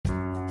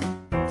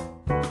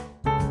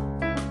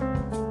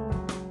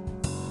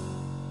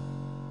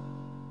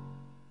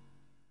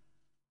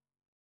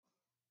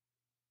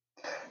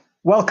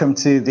Welcome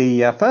to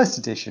the first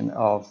edition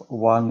of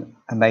One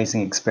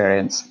Amazing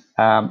Experience.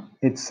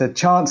 It's a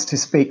chance to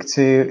speak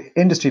to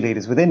industry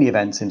leaders within the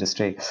events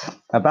industry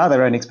about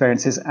their own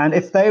experiences and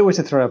if they were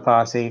to throw a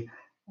party,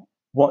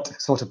 what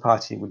sort of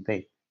party it would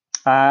be.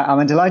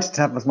 I'm delighted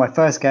to have as my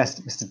first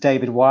guest Mr.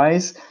 David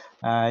Wise.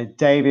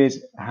 David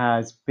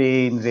has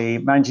been the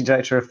managing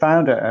director and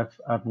founder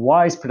of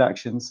Wise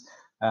Productions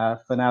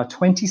for now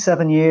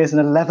 27 years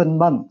and 11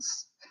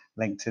 months.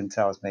 LinkedIn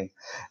tells me.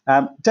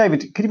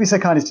 David, could you be so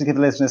kind as to give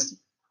the listeners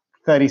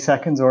 30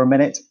 seconds or a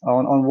minute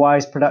on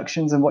Wise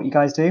Productions and what you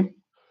guys do?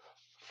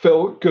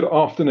 Phil, good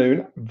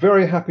afternoon.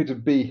 Very happy to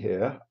be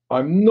here.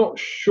 I'm not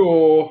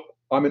sure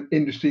I'm an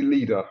industry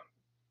leader,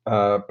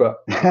 but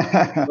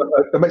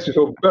it makes me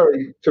feel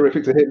very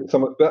terrific to hear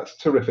someone. That's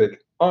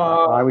terrific.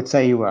 I would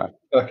say you were.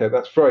 Okay,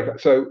 that's very good.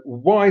 So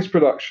Wise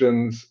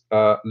Productions,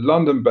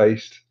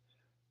 London-based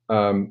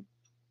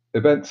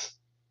events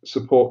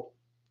support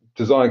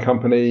design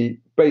company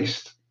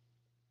based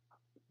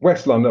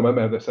West London. I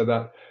may have said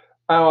that.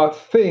 Our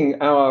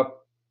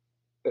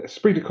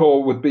esprit de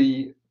corps would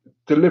be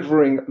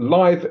delivering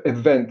live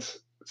event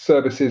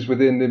services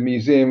within the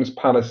museums,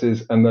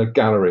 palaces, and the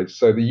galleries.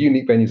 So the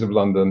unique venues of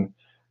London,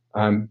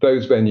 and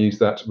those venues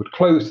that would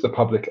close to the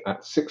public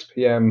at 6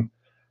 p.m.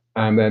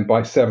 and then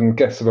by 7,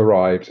 guests have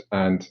arrived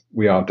and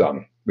we are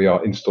done. We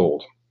are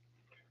installed.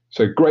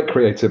 So great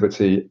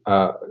creativity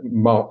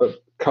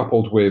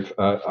coupled with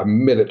a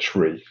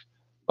military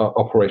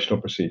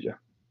operational procedure.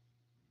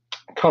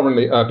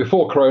 Currently,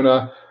 before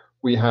Corona,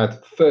 we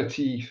had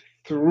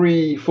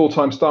 33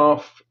 full-time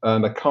staff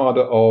and a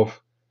cadre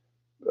of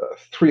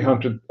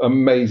 300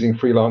 amazing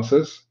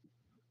freelancers.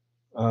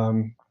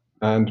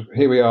 And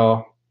here we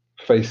are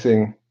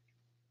facing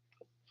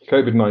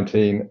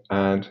COVID-19,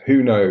 and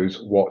who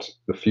knows what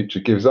the future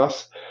gives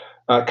us.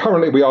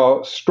 Currently, we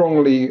are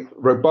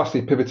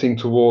robustly pivoting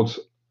towards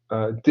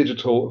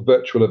digital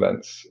virtual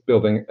events,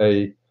 building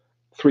a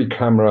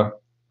 3-camera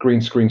green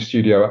screen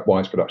studio at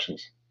Wise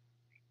Productions.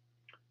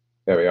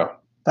 There we are.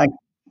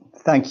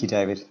 Thank you,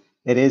 David.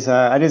 It is,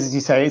 as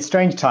you say, it's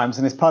strange times,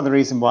 and it's part of the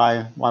reason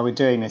why we're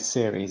doing this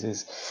series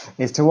is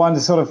to one to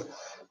sort of,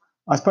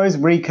 I suppose,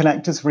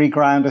 reconnect us,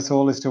 reground us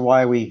all as to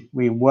why we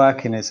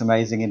work in this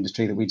amazing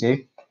industry that we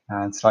do,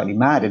 and slightly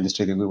mad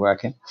industry that we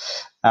work in.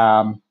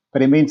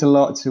 But it means a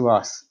lot to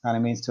us, and it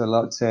means a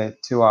lot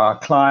to our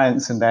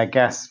clients and their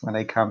guests when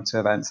they come to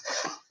events.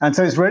 And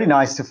so it's really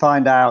nice to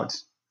find out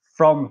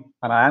from,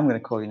 and I am going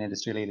to call you an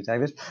industry leader,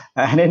 David,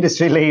 an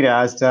industry leader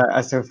as to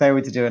if they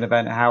were to do an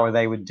event, how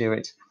they would do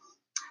it.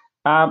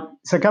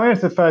 So coming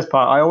into the first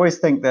part, I always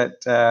think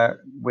that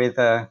with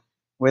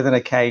an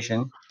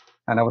occasion,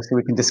 and obviously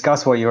we can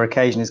discuss what your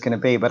occasion is going to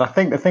be, but I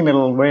think the thing that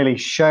will really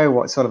show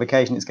what sort of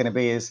occasion it's going to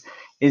be is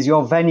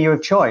your venue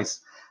of choice.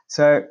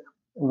 So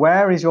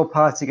where is your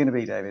party going to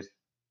be, David?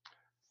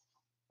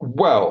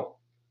 Well,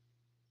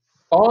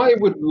 I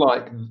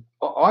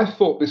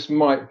thought this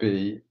might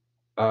be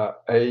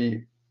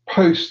a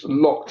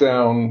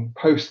post-lockdown,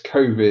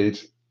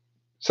 post-COVID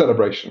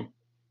celebration.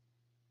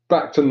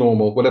 Back to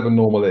normal, whatever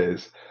normal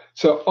is.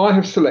 So I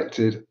have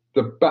selected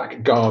the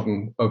back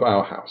garden of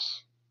our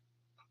house.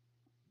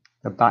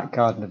 The back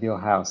garden of your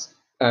house.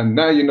 And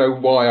now you know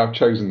why I've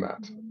chosen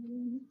that.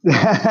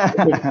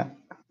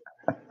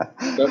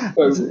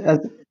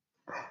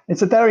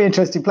 It's a very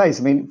interesting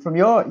place. I mean,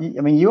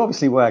 you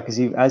obviously work as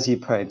you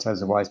put in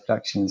terms of Wise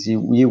Productions.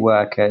 You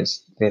work at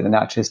the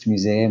Natural History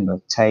Museum,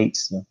 the Tate,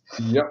 the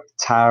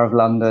Tower of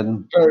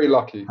London. Very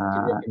lucky.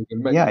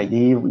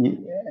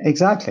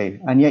 Exactly.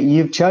 And yet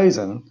you've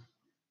chosen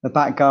the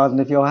back garden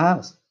of your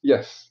house.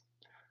 Yes.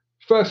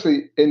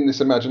 Firstly, in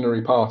this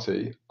imaginary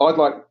party, I'd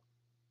like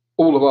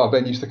all of our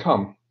venues to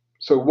come.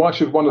 So why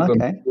should one of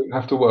them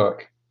have to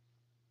work?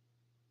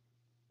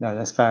 No,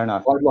 that's fair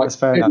enough. I'd like that's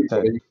fair enough.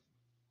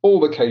 All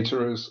the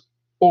caterers,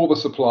 all the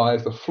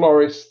suppliers, the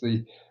florists,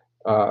 the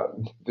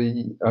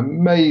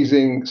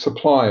amazing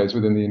suppliers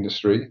within the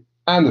industry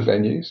and the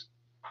venues.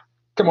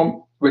 Come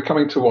on, we're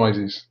coming to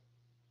Wise's.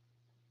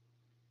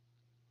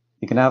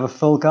 You can have a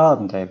full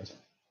garden, David.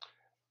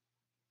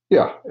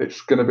 Yeah,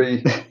 it's going to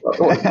be.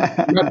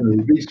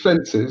 These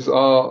fences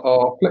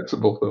are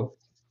flexible, Phil.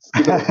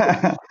 They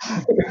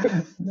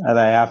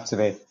have to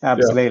be,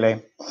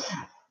 absolutely.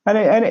 Yeah.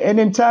 And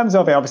in terms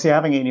of it, obviously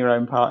having it in your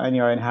own house, in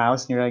your own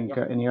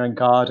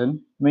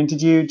garden. I mean,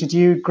 did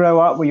you grow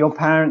up? Were your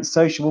parents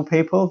sociable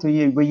people? Did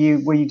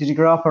you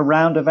grow up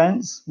around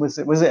events? Was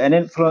it an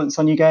influence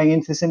on you going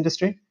into this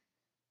industry?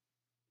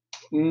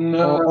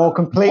 No, or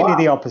completely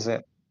the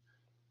opposite.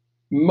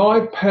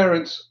 My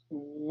parents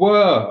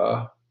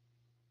were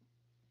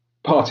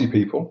party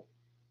people.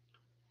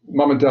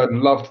 Mum and Dad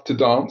loved to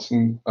dance,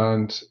 and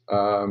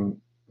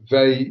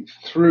they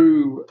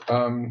threw.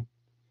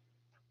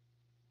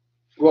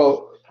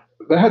 Well,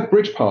 they had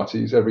bridge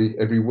parties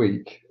every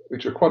week,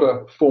 which are quite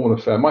a formal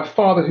affair. My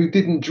father, who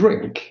didn't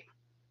drink,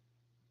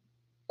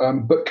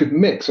 but could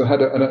mix and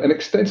had an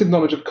extensive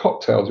knowledge of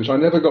cocktails, which I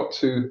never got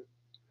to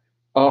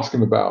ask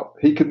him about.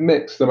 He could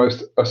mix the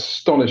most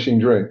astonishing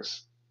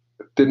drinks.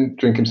 Didn't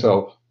drink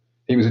himself.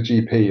 He was a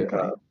GP.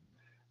 Okay.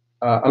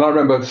 And I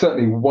remember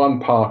certainly one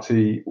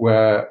party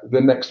where the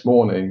next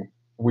morning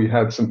we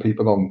had some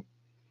people on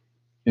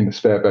in the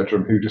spare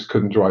bedroom who just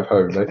couldn't drive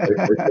home. They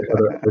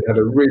had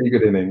a really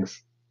good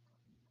innings.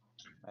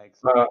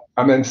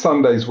 And then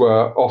Sundays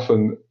were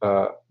often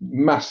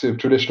massive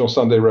traditional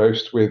Sunday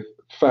roast with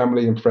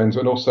family and friends,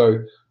 and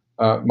also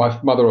my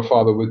mother or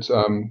father would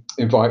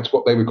invite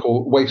what they would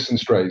call waifs and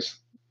strays.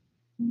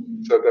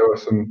 So there were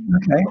some,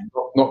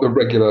 not the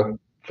regular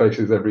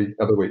faces every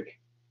other week.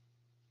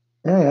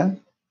 Yeah.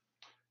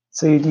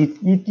 So you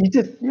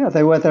did, yeah,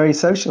 they were very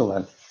social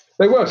then.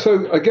 They were.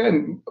 So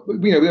again,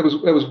 there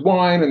was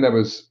wine and there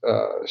was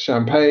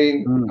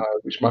champagne,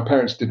 which my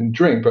parents didn't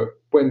drink. But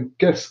when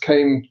guests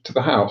came to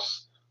the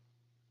house,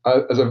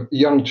 as a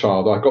young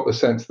child, I got the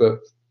sense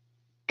that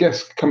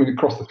guests coming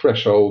across the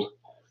threshold,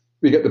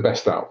 we get the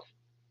best out.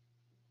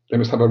 They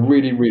must have a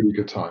really, really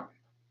good time.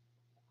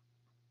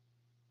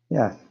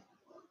 Yeah.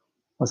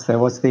 What's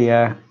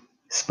the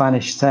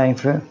Spanish saying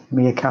for it?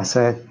 Mi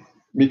casa.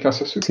 Mi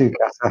casa su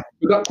casa.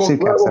 That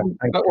wasn't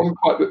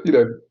quite,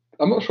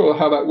 I'm not sure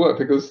how that worked,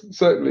 because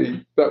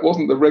certainly that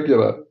wasn't the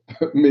regular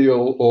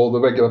meal or the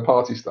regular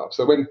party stuff.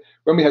 So when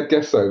we had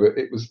guests over,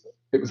 it was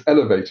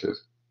elevated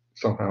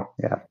somehow.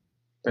 Yeah.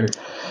 Anyway.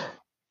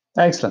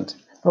 Excellent.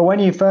 Well, when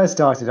you first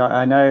started,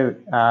 I know,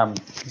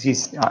 and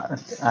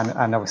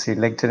obviously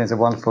LinkedIn is a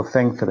wonderful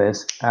thing for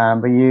this.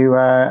 But you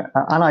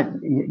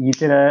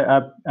did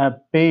a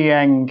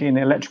BA in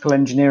electrical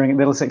engineering at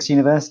Middlesex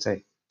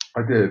University.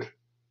 I did.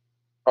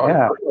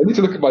 Yeah. I need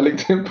to look at my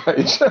LinkedIn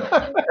page.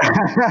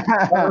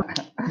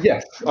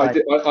 Yes, right. I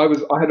did.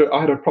 I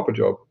had a proper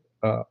job,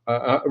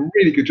 a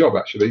really good job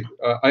actually.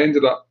 I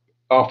ended up,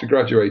 after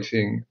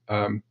graduating,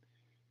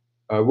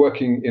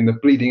 working in the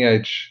bleeding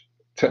edge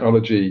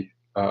technology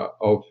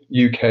of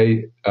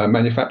UK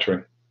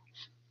manufacturing.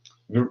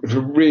 It was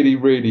a really,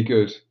 really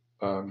good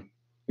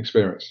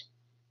experience.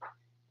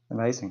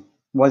 Amazing.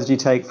 What did you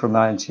take from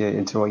that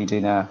into what you do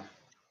now?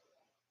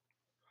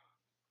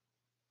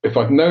 If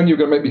I'd known you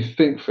were going to make me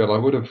think, Phil, I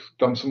would have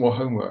done some more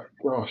homework.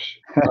 Gosh.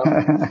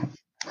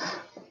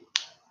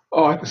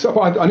 I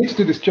need to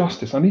do this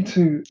justice. I need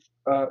to.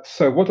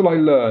 So what did I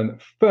learn?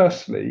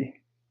 Firstly,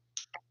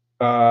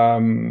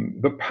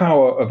 the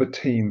power of a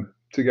team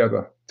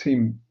together.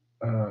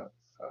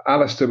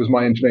 Alistair was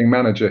my engineering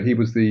manager. He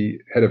was the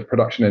head of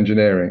production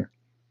engineering.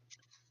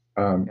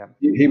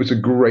 He was a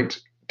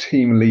great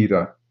team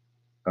leader,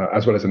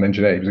 as well as an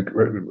engineer. He was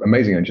an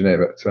amazing engineer,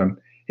 but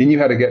he knew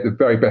how to get the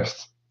very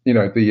best.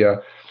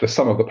 The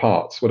sum of the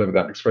parts, whatever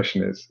that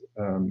expression is.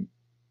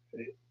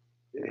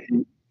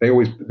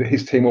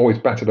 His team always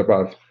batted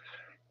above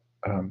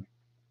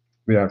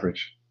the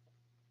average.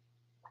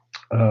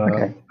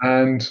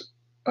 And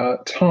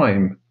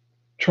time.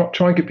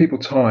 Try and give people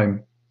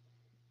time.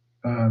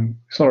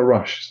 It's not a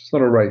rush. It's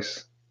not a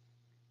race.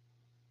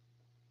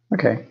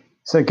 Okay.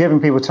 So giving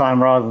people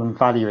time rather than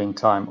valuing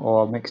time,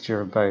 or a mixture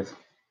of both?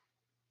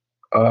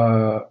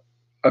 A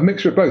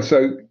mixture of both.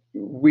 So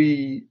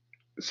we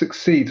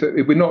succeed. So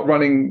we're not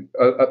running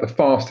at the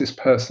fastest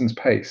person's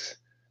pace.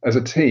 As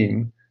a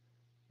team,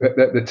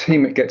 the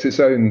team gets its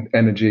own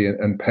energy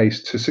and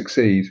pace to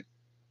succeed,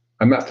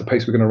 and that's the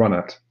pace we're going to run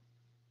at.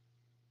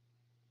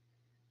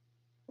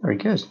 Very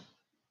good.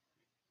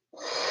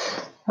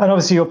 And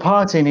obviously your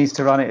party needs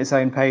to run at its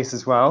own pace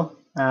as well.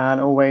 And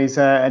always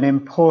an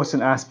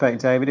important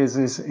aspect, David,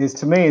 is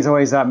to me is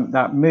always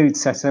that mood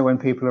setter when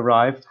people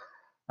arrive.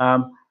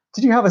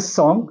 Did you have a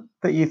song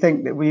that you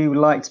think that we would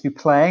like to be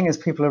playing as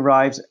people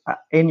arrived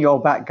in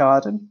your back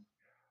garden?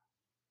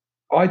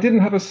 I didn't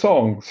have a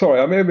song. Sorry,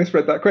 I may have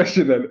misread that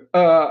question then.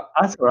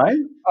 That's all right.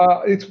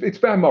 It's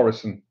Van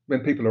Morrison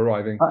when people are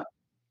arriving.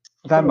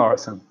 Van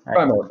Morrison.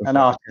 Van Morrison. An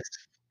artist.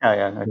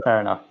 Yeah, no,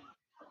 fair enough.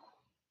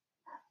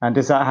 And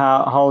does that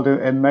hold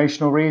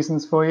emotional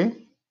reasons for you?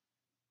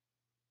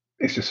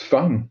 It's just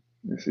fun.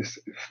 It's just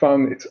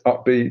fun. It's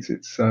upbeat.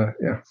 It's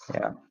Yeah.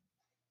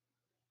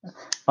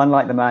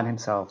 Unlike the man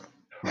himself.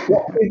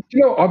 Well,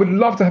 I would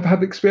love to have had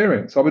the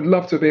experience. I would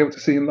love to be able to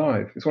see him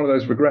live. It's one of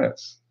those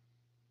regrets.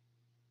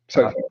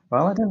 So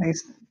well, I don't know.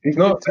 He's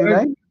not too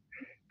late.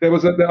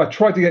 I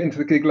tried to get into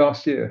the gig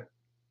last year,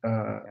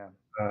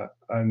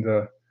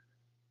 and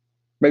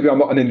maybe I'm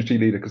not an industry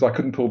leader because I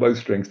couldn't pull those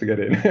strings to get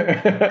in.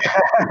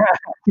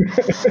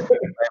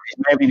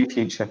 maybe in the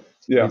future.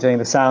 Yeah. You're doing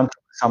the sound at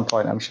some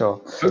point, I'm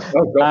sure.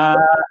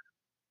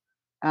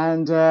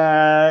 And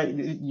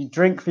you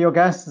drink for your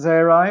guests as they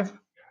arrive?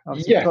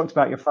 Obviously, you talked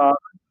about your father.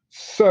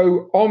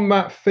 So on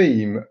that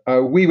theme,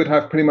 we would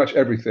have pretty much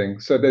everything.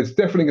 So there's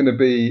definitely going to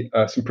be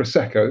some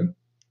Prosecco,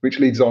 which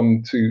leads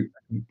on to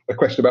a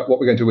question about what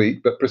we're going to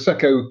eat. But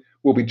Prosecco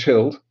will be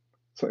chilled,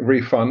 something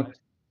really fun.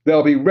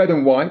 There'll be red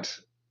and white.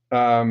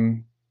 At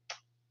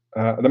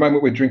the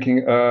moment, we're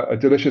drinking a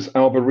delicious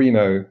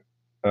Albarino,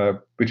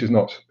 which is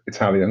not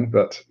Italian,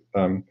 but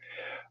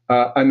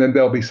and then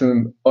there'll be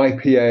some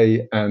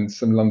IPA and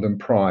some London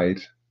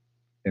Pride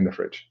in the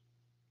fridge.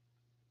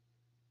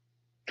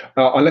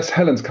 Unless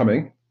Helen's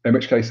coming, in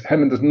which case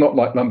Helen does not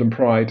like London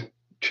Pride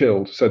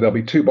chilled, so there'll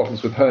be 2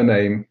 bottles with her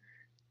name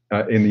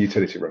in the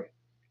utility room.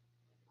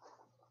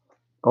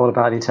 All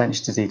about the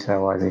attention to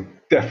detail, Wisey.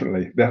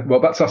 Definitely. Well,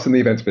 that's us in the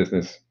events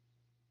business.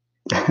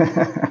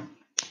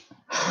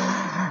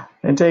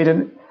 Indeed.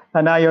 And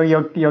now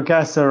your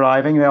guests are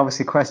arriving.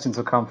 Obviously, questions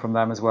will come from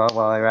them as well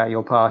while they're at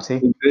your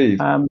party. Indeed.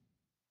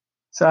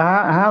 So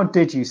how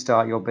did you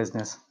start your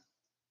business?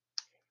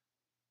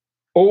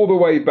 All the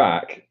way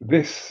back,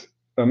 this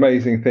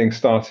amazing thing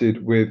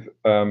started with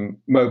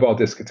mobile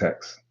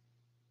discotheques,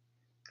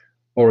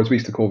 or as we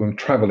used to call them,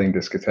 traveling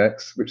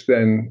discotheques, which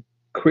then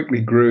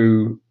quickly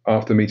grew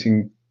after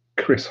meeting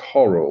Chris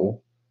Horrell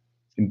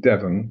in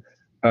Devon,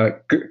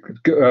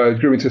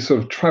 grew into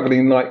sort of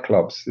traveling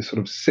nightclubs, this sort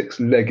of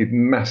six-legged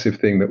massive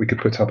thing that we could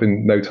put up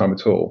in no time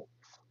at all.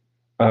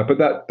 But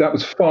that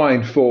was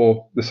fine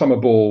for the summer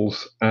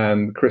balls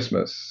and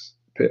Christmas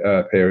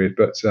period.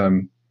 But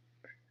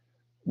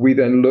we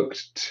then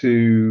looked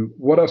to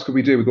what else could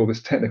we do with all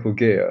this technical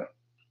gear?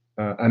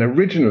 And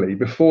originally,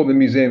 before the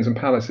museums and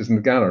palaces and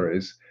the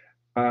galleries,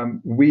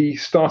 we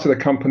started a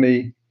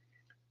company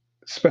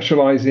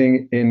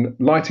specializing in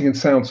lighting and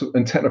sound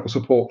and technical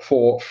support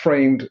for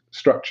framed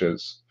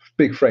structures,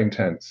 big frame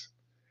tents.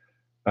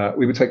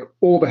 We would take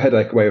all the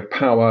headache away of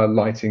power,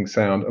 lighting,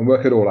 sound, and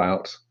work it all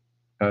out,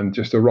 and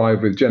just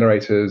arrive with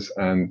generators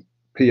and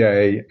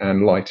PA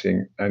and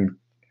lighting and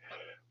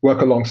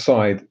work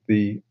alongside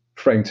the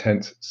frame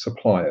tent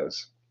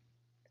suppliers.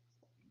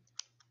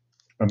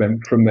 And then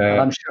from there,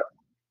 I'm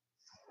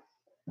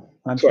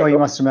sure you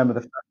must remember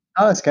the.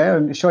 Oh, that's okay.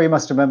 I'm sure you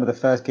must remember the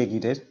first gig you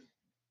did.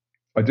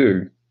 I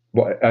do.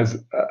 What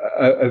as?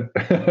 Oh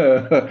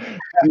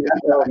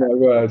my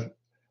word!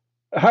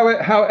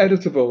 How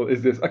editable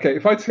is this? Okay,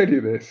 if I tell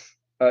you this,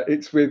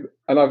 it's with,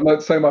 and I've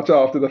learned so much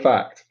after the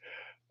fact.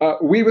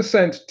 We were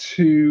sent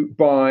to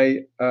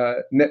buy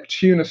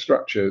Neptuna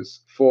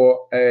structures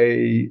for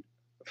a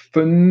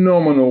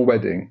phenomenal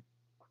wedding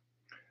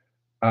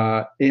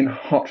in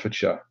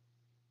Hertfordshire.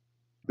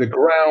 The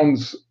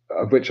grounds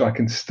of which I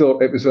can still,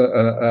 it was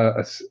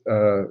a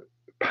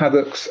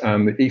paddocks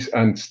and the east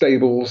and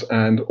stables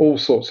and all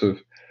sorts of,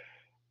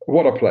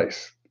 what a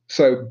place.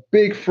 So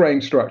big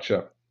frame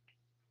structure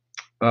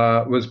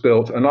was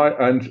built,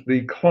 and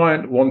the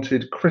client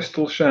wanted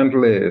crystal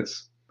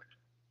chandeliers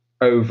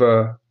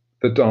over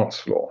the dance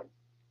floor.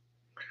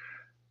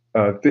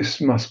 This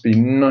must be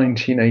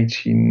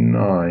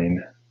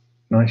 1989.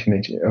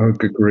 Oh,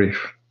 good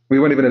grief. We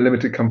weren't even a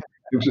limited company.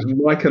 It was just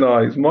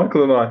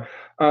Michael and I.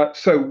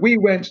 So we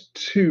went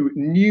to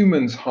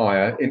Newman's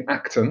Hire in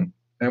Acton,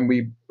 and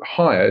we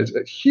hired,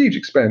 at huge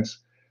expense,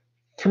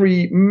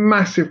 3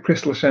 massive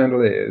crystal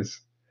chandeliers,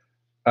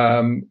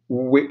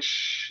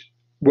 which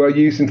were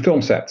used in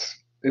film sets.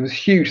 It was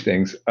huge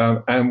things,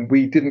 and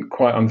we didn't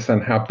quite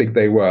understand how big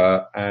they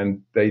were,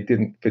 and they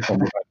didn't fit on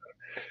the ladder.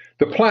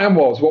 The plan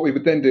was, what we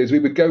would then do is we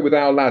would go with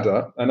our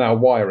ladder and our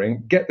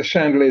wiring, get the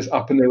chandeliers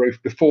up in the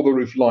roof before the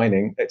roof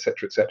lining,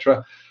 etc.,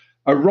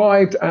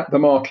 arrived at the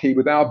marquee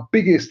with our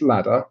biggest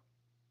ladder,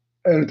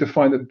 only to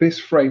find that this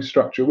frame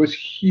structure was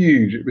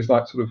huge. It was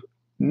like sort of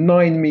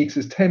 9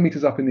 meters, 10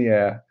 meters up in the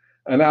air,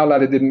 and our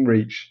ladder didn't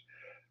reach.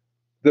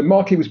 The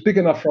marquee was big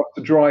enough for us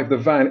to drive the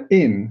van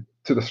in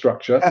to the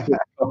structure, to the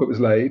top it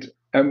was laid,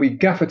 and we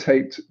gaffer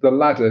taped the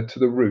ladder to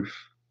the roof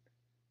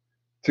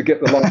to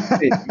get the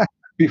light in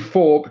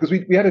before, because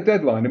we had a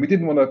deadline and we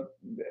didn't want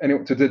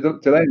anyone to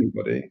delay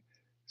anybody.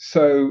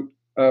 So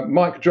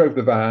Mike drove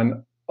the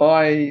van,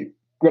 I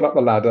got up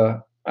the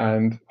ladder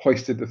and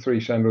hoisted the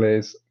 3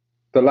 chandeliers,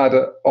 the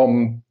ladder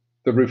on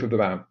the roof of the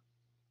van.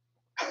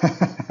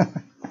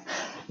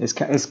 It's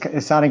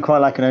sounding quite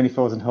like an Only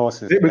Fools and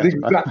Horses. It was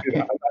exactly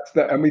that.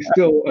 And we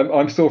still,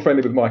 I'm still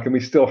friendly with Mike, and we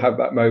still have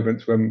that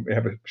moment when we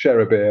have a share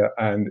a beer,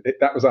 and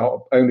that was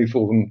our Only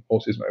Fools and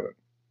Horses moment.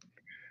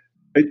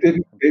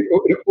 It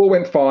all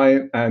went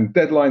fine, and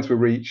deadlines were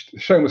reached. The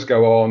show must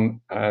go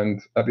on,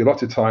 and at the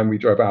allotted time, we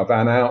drove our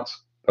van out.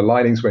 The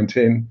linings went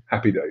in.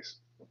 Happy days.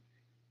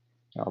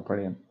 Oh,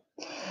 brilliant!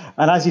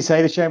 And as you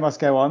say, the show must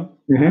go on.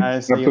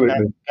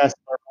 Absolutely.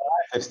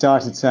 They've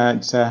started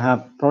to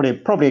have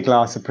probably a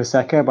glass of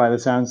prosecco by the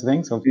sounds of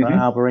things, or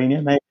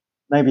Albarino,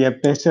 maybe a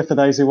bitter for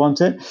those who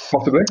want it.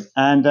 Possibly.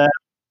 And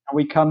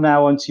we come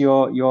now onto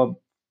your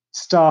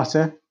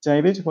starter,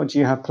 David. What do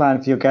you have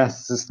planned for your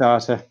guests as a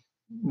starter?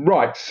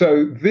 Right.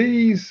 So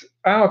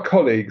our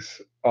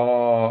colleagues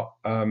are,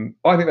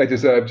 I think they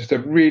deserve just a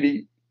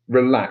really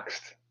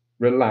relaxed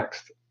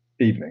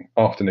evening,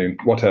 afternoon,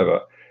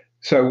 whatever.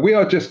 So we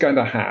are just going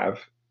to have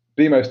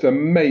the most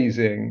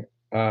amazing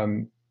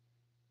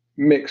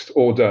mixed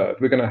hors d'oeuvre.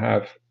 We're going to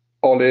have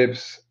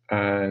olives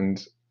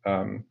and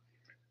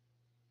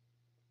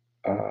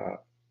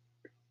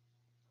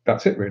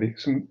that's it really.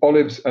 Some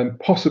olives and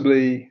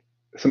possibly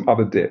some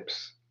other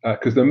dips,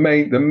 because the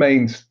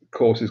main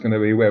course is going to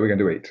be where we're going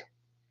to eat.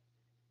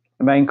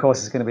 The main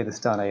course is going to be the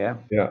stunner, yeah?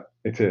 Yeah,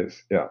 it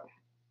is, yeah.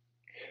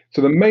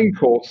 So the main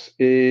course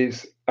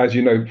is, as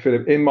you know,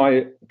 Philip, in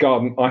my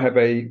garden, I have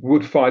a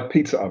wood-fired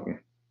pizza oven.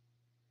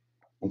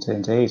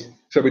 Indeed.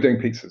 So we're doing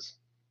pizzas.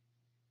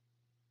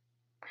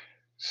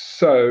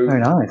 So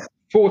very nice.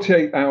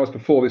 48 hours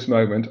before this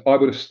moment, I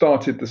would have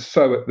started the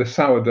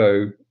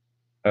sourdough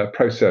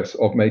process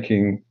of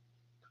making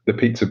the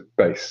pizza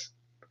base.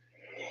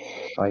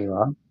 There you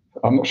are.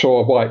 I'm not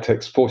sure why it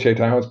takes 48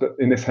 hours, but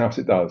in this house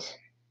it does.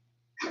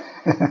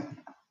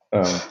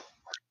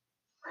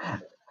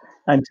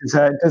 And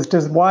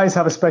does Wise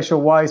have a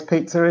special Wise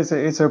pizza? Is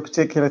there a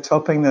particular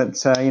topping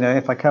that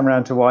if I come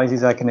around to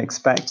Wise's, I can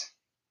expect?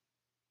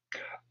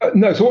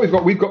 No. So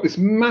what we've got this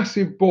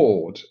massive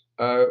board,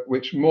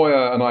 which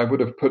Moya and I would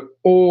have put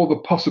all the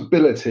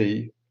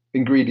possibility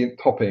ingredient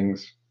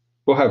toppings.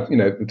 We'll have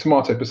the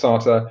tomato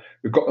passata.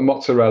 We've got the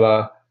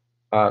mozzarella.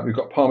 We've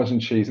got Parmesan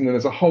cheese, and then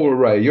there's a whole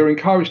array. You're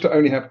encouraged to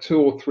only have 2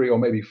 or 3 or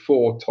maybe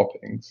 4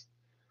 toppings.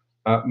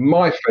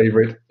 My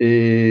favourite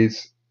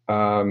is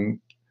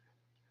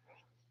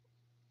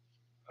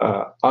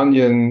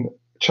onion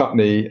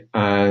chutney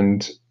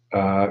and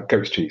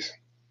goat's cheese.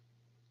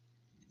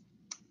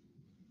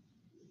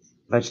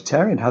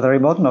 Vegetarian? How very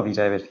modern of you,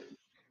 David.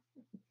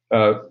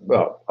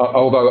 Well,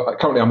 although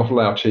currently I'm not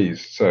allowed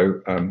cheese,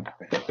 so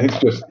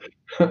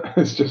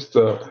it's just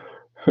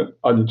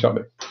onion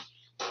chutney.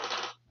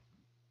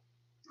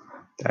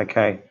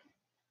 Okay,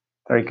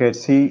 very good.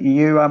 So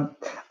you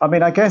I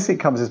mean, I guess it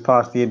comes as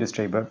part of the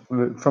industry, but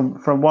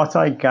from what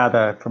I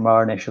gather from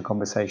our initial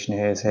conversation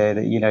here is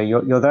that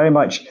you're very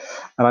much,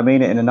 and I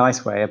mean it in a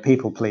nice way, a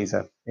people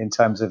pleaser in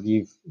terms of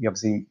you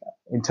obviously,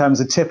 in terms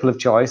of tipple of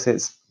choice,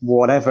 it's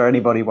whatever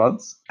anybody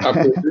wants.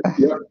 Absolutely,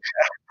 yeah.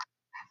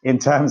 In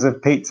terms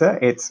of pizza,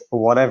 it's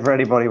whatever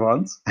anybody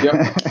wants.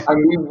 Yeah,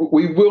 and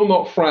we will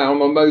not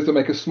frown on those that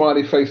make a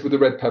smiley face with the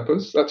red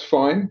peppers. That's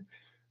fine.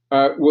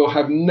 We'll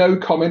have no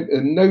comment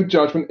and no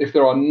judgment if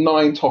there are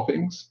 9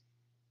 toppings.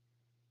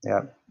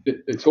 Yeah,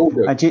 it's all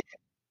good.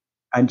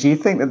 And do you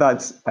think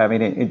that's? I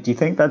mean, do you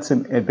think that's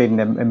been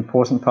an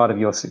important part of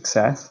your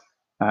success,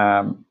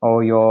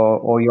 or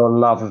your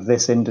love of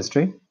this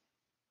industry?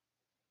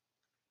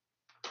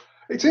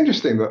 It's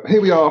interesting that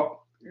here we are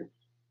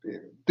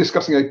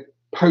discussing a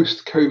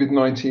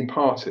post-COVID-19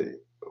 party.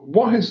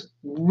 What has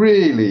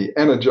really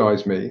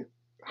energized me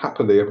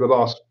happily over the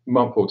last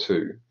month or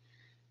two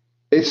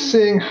is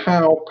seeing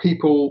how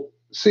people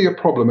see a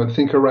problem and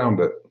think around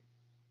it.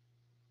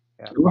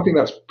 Yeah. I think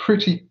that's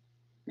pretty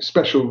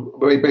special,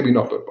 maybe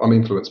not, but I'm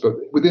influenced, but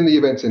within the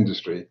events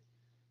industry,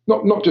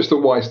 not just the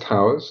Wise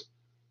Towers.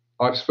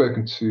 I've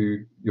spoken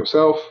to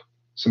yourself,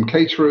 some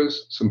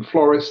caterers, some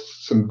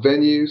florists, some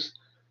venues,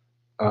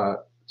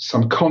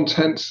 some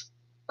content.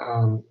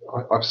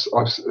 I've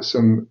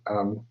some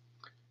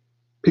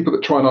people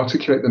that try and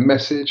articulate the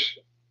message.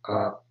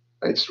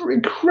 It's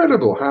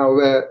incredible how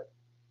they're.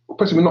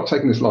 First, we're not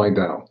taking this lying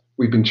down.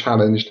 We've been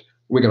challenged.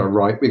 We're going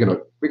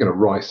to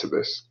rise to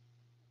this.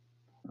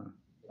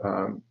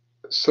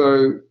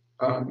 So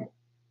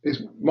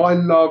is my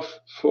love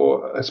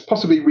for it's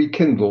possibly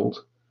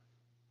rekindled.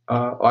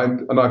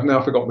 I've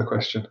now forgotten the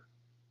question.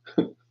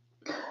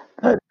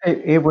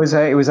 It was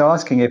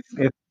asking if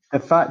the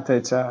fact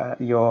that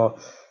you're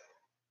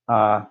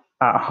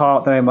at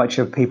heart very much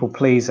a people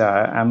pleaser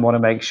and want to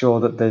make sure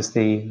that there's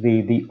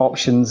the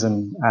options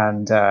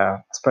and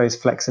I suppose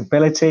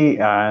flexibility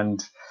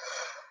and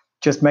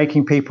just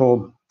making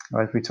people,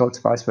 as we talked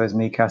about, I suppose,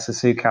 Mi Casa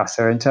Su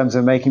Casa, in terms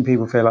of making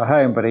people feel at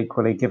home, but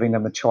equally giving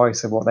them a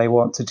choice of what they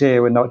want to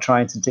do and not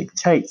trying to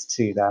dictate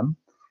to them.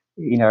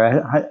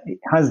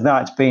 Has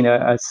that been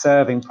a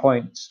serving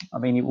point? I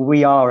mean,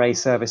 we are a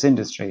service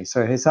industry,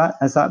 so has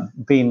that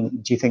been,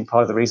 do you think,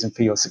 part of the reason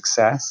for your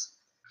success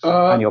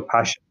and your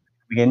passion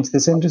coming into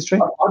this industry?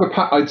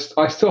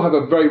 I still have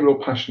a very real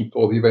passion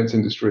for the events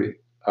industry.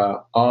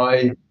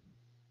 I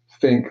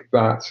think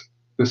that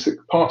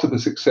part of the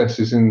success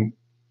is in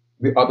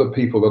the other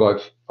people that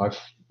I've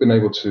been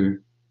able to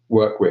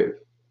work with,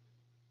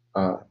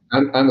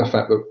 and the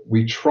fact that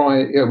we try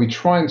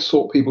and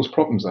sort people's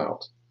problems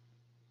out.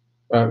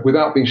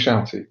 Without being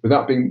shouty,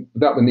 without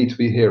the need to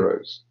be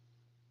heroes.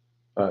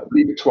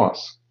 Leave it to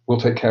us. We'll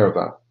take care of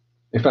that.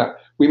 In fact,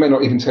 we may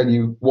not even tell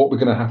you what we're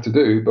going to have to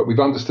do, but we've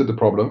understood the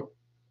problem.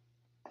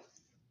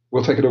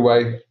 We'll take it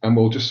away, and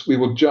we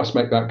will just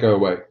make that go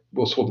away.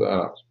 We'll sort that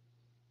out.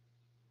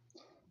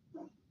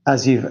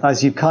 As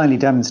you've kindly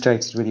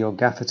demonstrated with your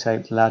gaffer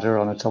taped ladder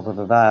on the top of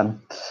a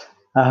van.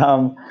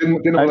 But you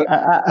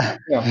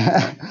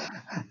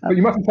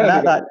mustn't tell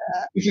me that.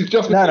 This is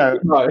just no.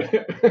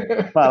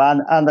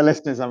 Well, and the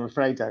listeners, I'm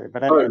afraid, David.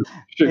 But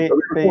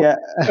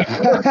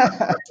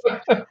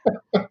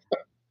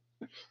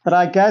but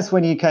I guess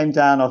when you came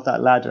down off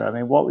that ladder, I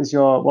mean, what was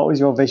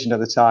your vision at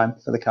the time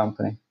for the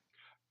company?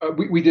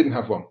 We didn't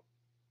have one.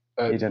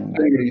 You didn't.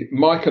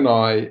 Mike and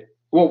I.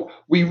 Well,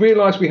 we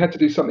realised we had to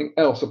do something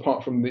else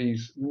apart from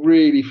these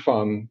really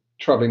fun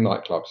travelling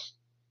nightclubs.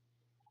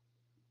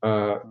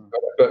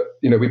 But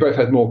we both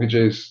had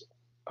mortgages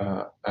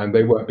and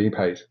they weren't being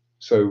paid.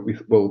 So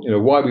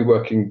why are we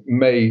working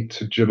May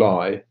to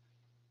July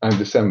and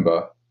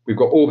December? We've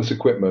got all this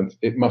equipment.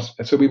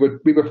 So we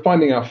were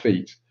finding our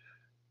feet,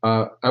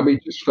 and we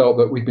just felt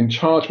that we'd been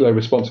charged with a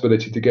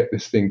responsibility to get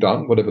this thing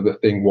done, whatever the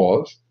thing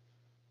was.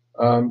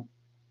 And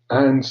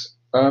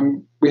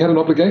we had an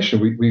obligation.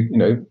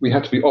 We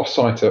had to be off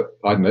site at,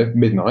 I don't know,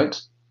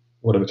 midnight,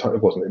 whatever time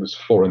it wasn't. It was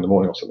 4 a.m.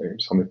 or something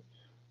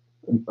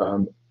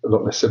a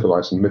lot less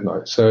civilized than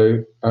midnight.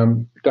 So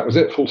that was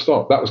it, full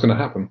stop. That was going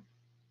to happen.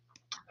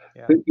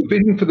 Yeah. The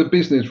vision for the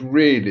business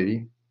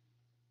really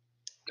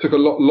took a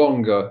lot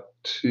longer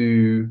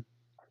to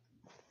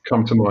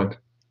come to mind.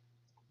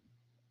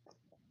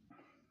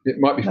 It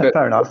might be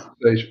fair enough.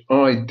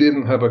 I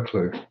didn't have a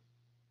clue.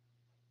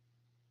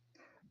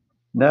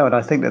 No, and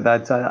I think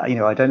that's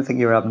I don't think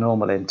you're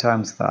abnormal in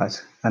terms of that.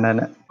 And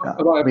then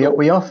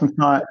we often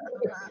find,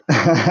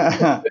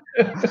 I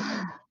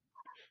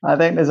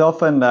think there's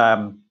often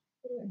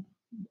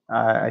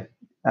an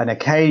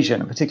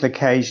occasion, a particular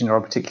occasion, or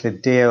a particular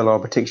deal, or a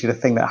particular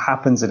thing that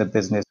happens in a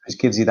business which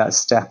gives you that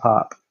step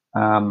up,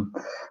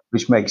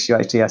 which makes you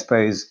actually, I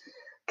suppose,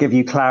 give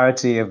you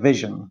clarity of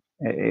vision.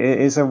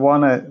 Is there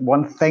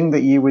one thing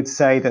that you would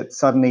say that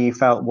suddenly you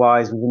felt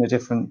wise within a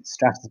different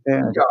stratosphere,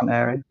 in a different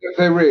area?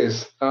 There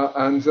is,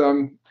 and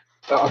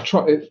I'll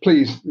try.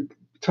 Please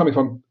tell me if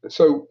I'm.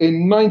 So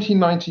in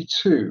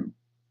 1992,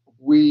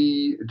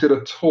 we did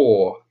a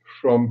tour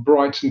from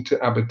Brighton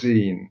to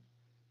Aberdeen,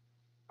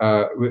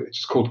 which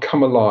is called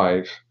Come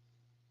Alive,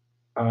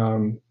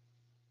 and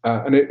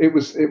it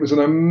was an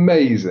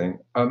amazing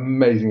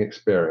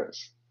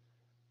experience.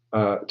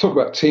 Talk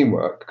about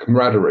teamwork,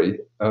 camaraderie.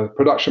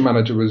 Production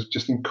manager was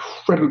just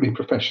incredibly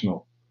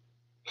professional,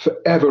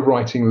 forever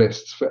writing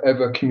lists,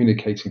 forever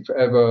communicating,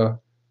 forever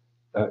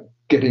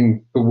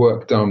getting the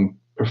work done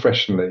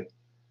professionally.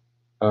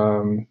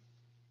 The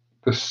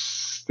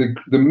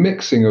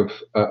mixing of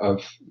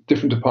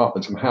different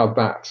departments and how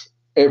that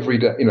every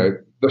day,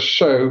 the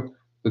show,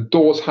 the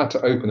doors had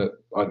to open at,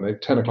 I don't know,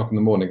 10 o'clock in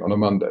the morning on a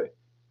Monday,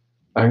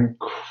 and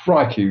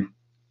crikey,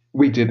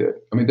 we did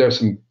it. I mean, there are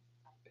some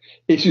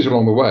issues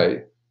along the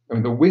way. I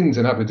mean, the winds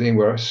in Aberdeen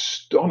were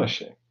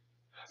astonishing,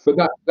 but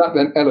that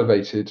then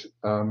elevated.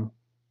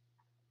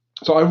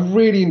 So I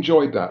really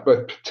enjoyed that,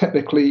 both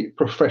technically,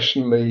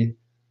 professionally,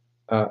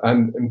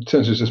 and in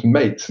terms of just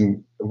mates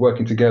and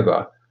working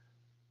together.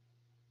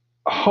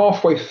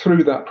 Halfway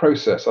through that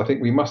process, I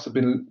think we must have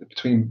been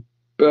between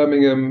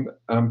Birmingham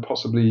and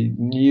possibly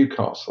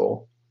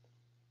Newcastle.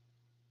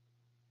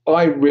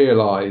 I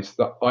realised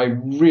that I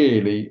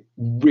really,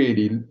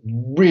 really,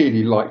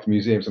 really liked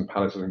museums and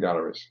palaces and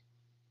galleries.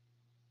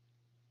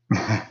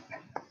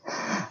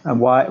 And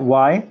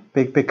why?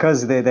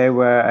 Because they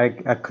were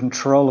a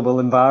controllable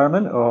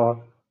environment,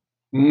 or?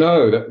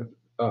 No,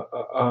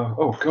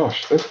 oh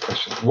gosh, there's a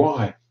question.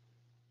 Why?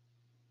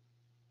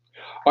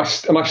 I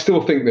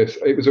still think this.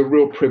 It was a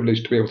real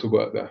privilege to be able to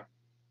work there.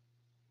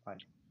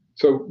 Right.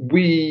 So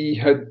we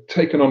had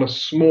taken on a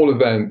small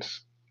event,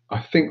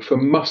 I think for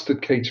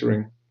Mustard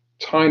Catering,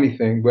 tiny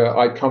thing, where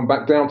I'd come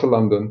back down to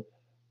London.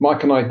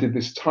 Mike and I did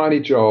this tiny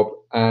job,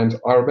 and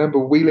I remember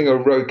wheeling a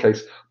road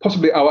case,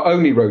 possibly our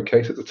only road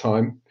case at the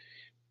time,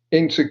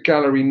 into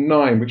Gallery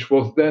 9, which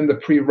was then the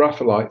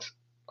pre-Raphaelite.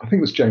 I think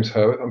it was James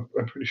Hurwitz. I'm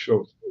pretty sure it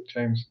was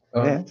James.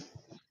 Yeah.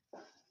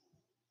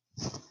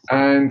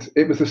 And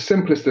it was the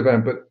simplest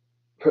event, but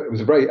it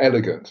was very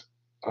elegant.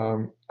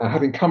 And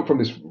having come from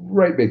this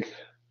great big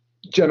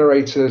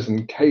generators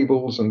and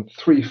cables and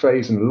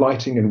three-phase and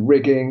lighting and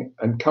rigging,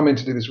 and come in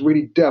to do this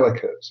really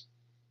delicate,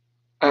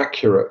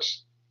 accurate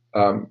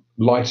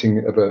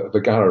lighting of a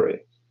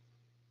gallery.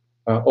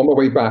 On my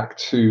way back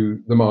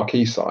to the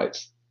Marquee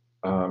site,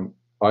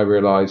 I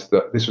realized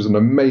that this was an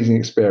amazing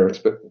experience,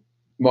 but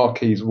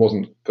Marquees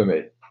wasn't for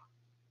me.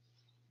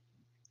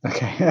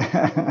 Okay.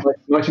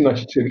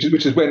 1992,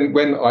 which is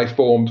when I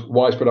formed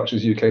Wise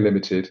Productions UK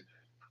Limited,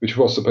 which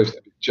was supposed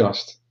to be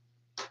just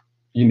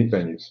unique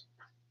venues.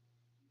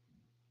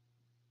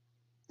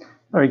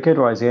 Very good,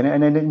 Rosie.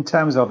 And in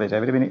terms of it,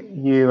 David, I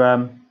mean, you're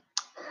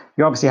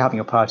obviously having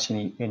a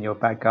party in your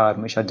back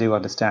garden, which I do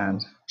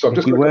understand. So I'm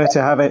if you were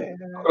to have it,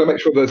 I've got to make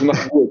sure there's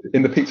enough wood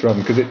in the pizza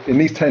oven because it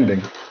needs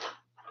tending.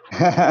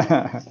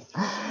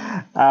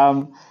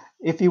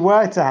 If you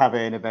were to have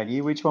it in a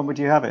venue, which one would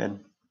you have it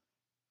in?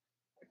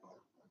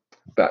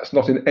 That's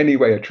not in any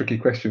way a tricky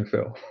question,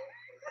 Phil.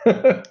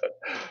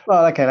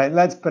 Well, okay,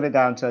 let's put it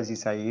down to, as you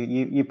say,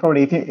 you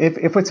probably,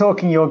 if we're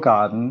talking your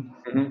garden,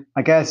 mm-hmm.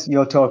 I guess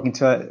you're talking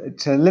to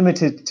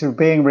limited to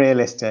being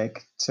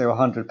realistic to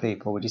 100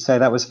 people. Would you say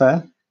that was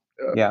fair?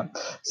 Yeah.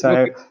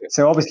 So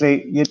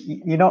obviously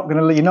you're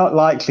not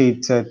likely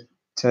to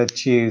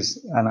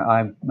choose, and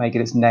I'm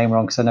making its name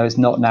wrong because I know it's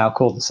not now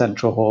called the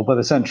Central Hall, but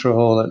the Central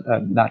Hall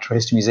at Natural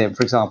History Museum,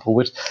 for example,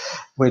 would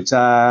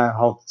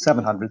hold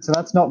 700. So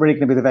that's not really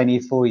going to be the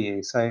venue for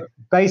you. So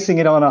basing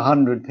it on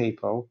 100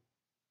 people.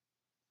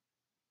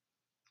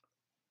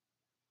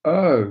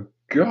 Oh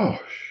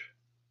gosh,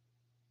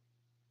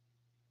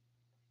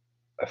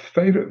 a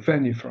favourite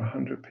venue for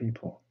 100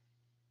 people.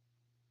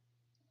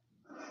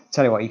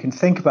 Tell you what, you can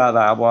think about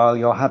that while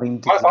you're having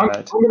dessert. I'm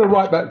going to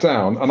write that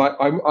down, and I'm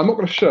not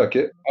going to shirk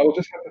it. I will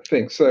just have to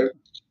think. So,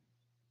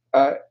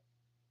 and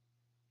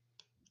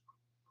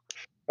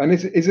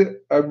is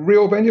it a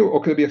real venue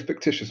or could it be a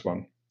fictitious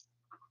one?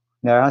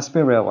 No, it has to be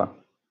a real one.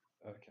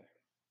 Okay.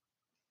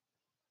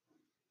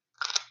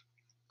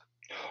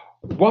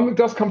 One that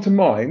does come to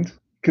mind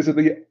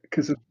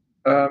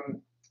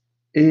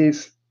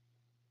is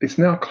it's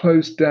now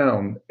closed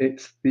down.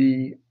 It's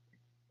the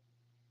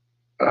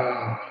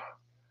I'm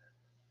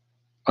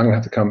gonna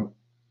have to come.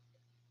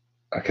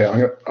 Okay,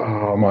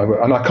 oh my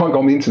word, and I can't go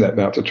on the internet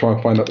now to try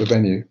and find out the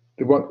venue.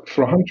 The one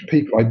for 100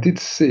 people, I did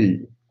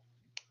see.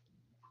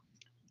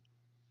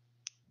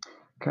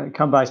 Okay,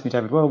 come back to me,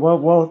 David. We'll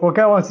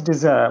go on to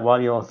dessert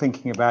while you're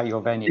thinking about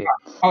your venue.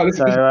 Oh,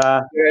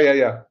 So,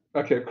 yeah.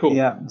 Okay, cool.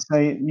 yeah. So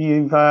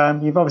you've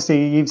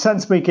obviously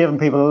sensibly given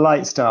people a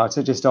light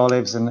starter, just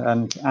olives and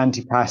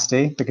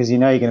antipasti, because you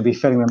know you're going to be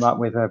filling them up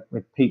with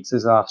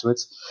pizzas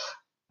afterwards.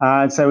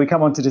 And so we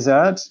come on to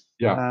dessert.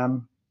 Yeah.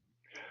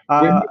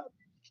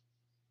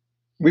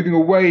 Moving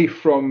away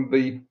from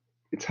the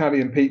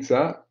Italian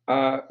pizza,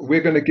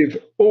 we're going to give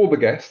all the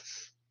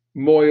guests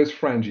Moya's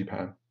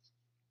Frangipan.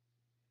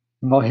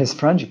 Moya's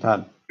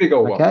Frangipan. Big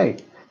old one. Okay.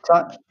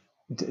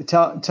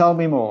 Tell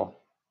me more.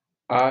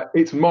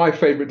 It's my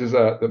favourite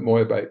dessert that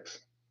Moya bakes.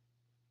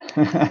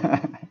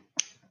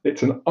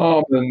 It's an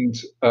almond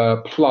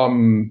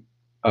plum.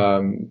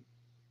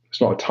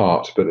 It's not a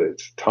tart, but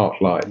it's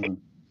tart-like.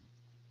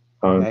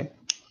 Okay.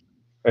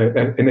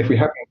 And if we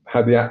haven't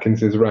had the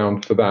Atkinses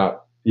around for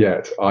that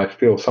yet, I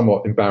feel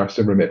somewhat embarrassed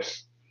and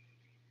remiss.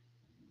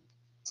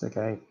 It's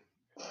okay.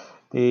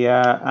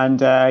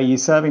 And are you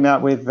serving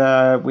that with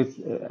a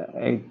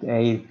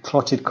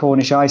clotted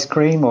Cornish ice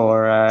cream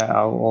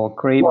or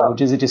cream, or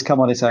does it just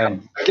come on its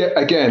own?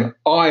 Again,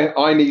 I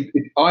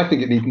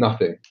think it needs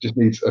nothing. It just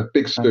needs a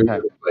big spoon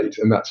and a plate,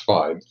 and that's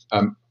fine.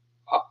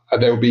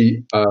 There will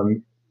be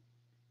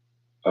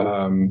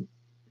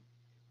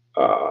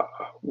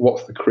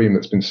what's the cream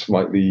that's been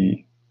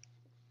slightly?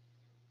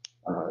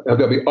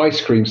 There'll be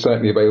ice cream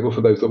certainly available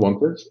for those that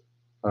want it,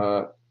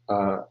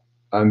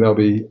 and there'll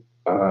be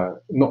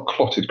not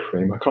clotted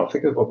cream. I can't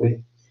think of what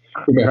the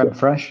creme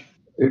fraiche.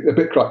 A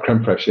bit like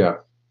creme fraiche, yeah.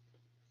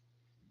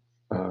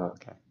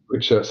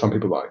 Which some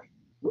people like.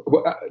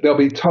 There'll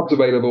be tubs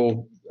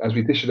available as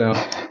we dish it out.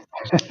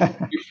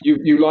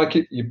 you like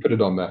it, you put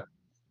it on there.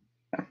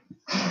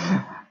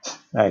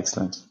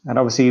 Excellent. And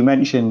obviously, you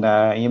mentioned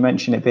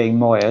it being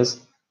Moya's.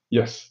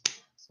 Yes.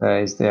 So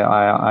as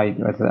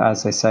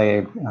they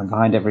say,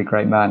 behind every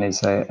great man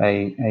is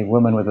a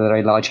woman with a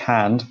very large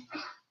hand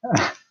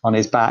on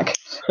his back.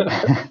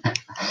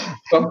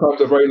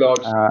 Sometimes a very large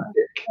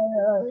stick.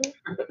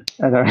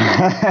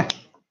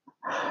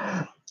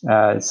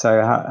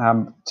 So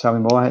tell me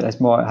more.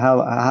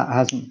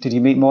 Did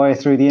you meet Moya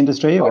through the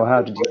industry, or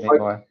how did you meet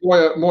Moya?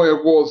 Moya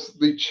was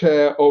the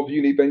chair of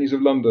Unique Venues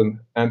of London,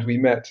 and we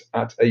met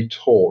at a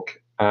talk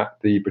at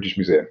the British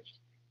Museum.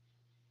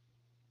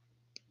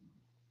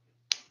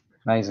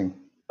 Amazing.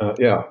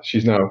 Yeah,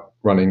 she's now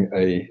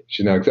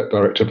exec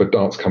director of a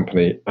dance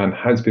company and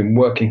has been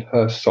working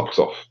her socks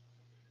off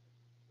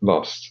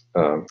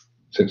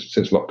since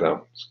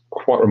lockdown. It's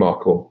quite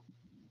remarkable.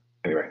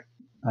 Anyway,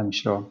 I'm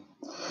sure.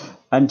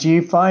 And do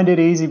you find it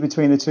easy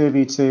between the two of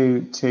you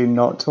to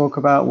not talk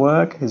about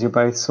work, because you're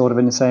both sort of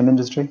in the same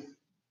industry?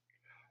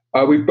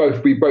 We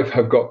both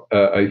have got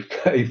a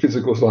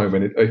physical sign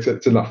when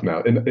it's enough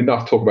now.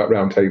 Enough talk about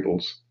round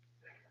tables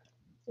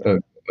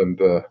and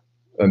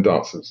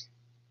dancers.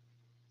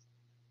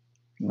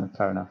 No,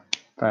 fair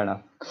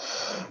enough.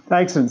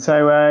 Excellent.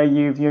 So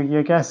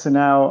your guests are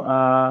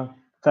now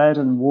fed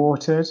and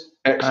watered.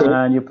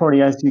 Excellent. And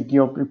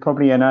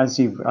as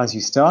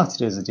you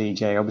started as a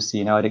DJ,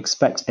 obviously, I'd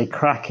expect a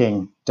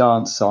cracking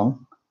dance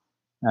song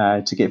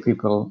to get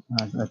people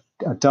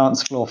a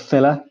dance floor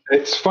filler.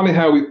 It's funny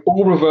how we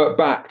all revert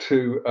back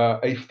to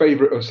a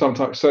favourite of some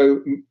type.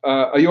 So,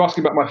 are you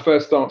asking about my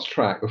first dance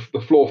track,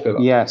 the floor filler?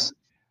 Yes.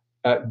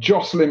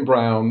 Jocelyn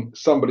Brown,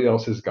 Somebody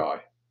Else's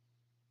Guy.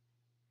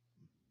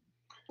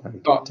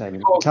 Tell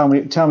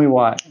me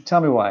why.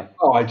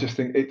 Oh, I just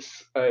think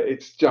it's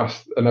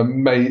just an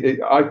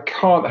amazing. I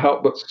can't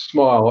help but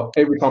smile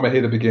every time I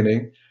hear the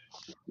beginning.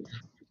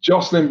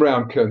 Jocelyn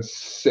Brown can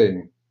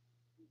sing.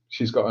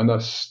 She's got an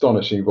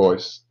astonishing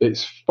voice.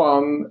 It's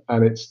fun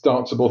and it's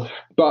danceable.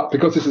 But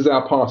because this is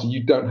our party,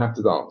 you don't have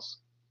to dance.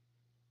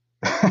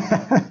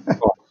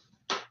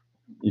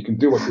 You can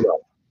do what you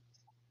like.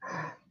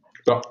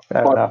 But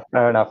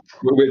fair enough.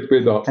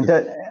 We're dancing.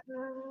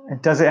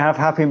 Does it have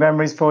happy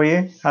memories for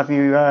you? Have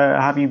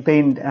you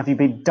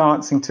been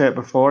dancing to it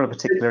before on a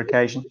particular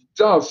occasion? It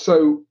does.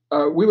 So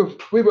we were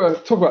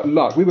talking about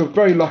luck. We were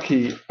very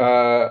lucky.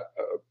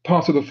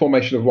 Part of the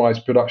formation of Wise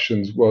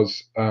Productions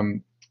was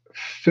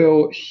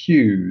Phil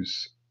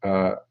Hughes,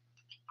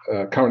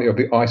 currently of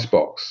the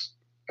Icebox,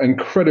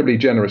 incredibly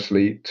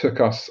generously took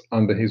us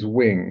under his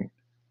wing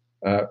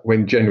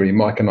when generally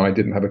Mike and I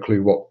didn't have a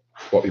clue what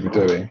we were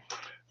doing,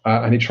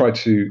 and he tried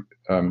to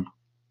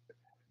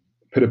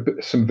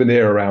put some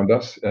veneer around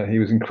us. He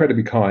was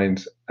incredibly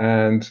kind,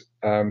 and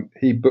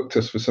he booked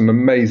us for some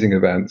amazing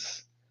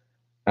events.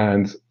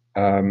 And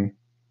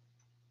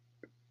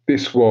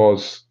this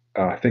was,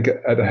 I think,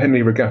 at the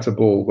Henley Regatta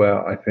Ball,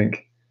 where I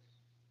think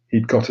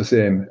he'd got us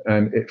in,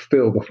 and it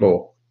filled the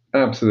floor.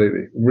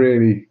 Absolutely,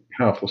 really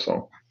powerful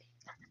song.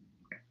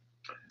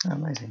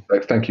 Amazing. So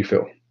thank you,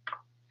 Phil.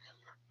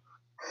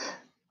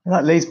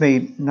 That leads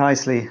me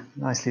nicely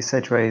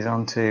segues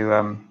on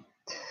to.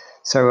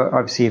 So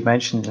obviously you've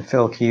mentioned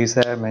Phil Hughes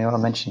there.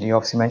 You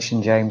obviously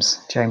mentioned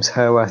James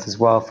Herworth as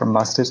well from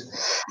Mustard.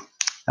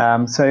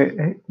 So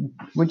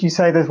would you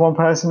say there's one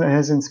person that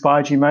has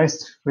inspired you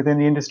most within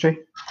the industry?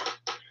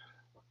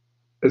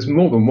 There's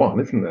more than one,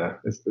 isn't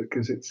there?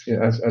 Because it's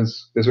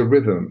as there's a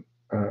rhythm.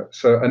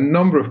 So a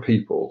number of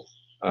people.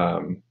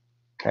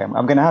 Okay,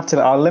 I'm going to have to.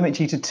 I'll limit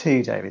you to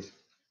two, David.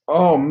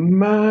 Oh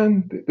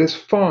man, there's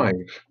 5.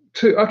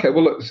 2. Okay,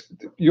 well look,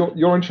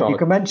 you're in charge. You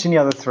can mention the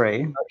other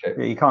 3. Okay.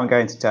 But you can't go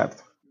into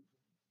depth.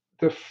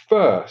 The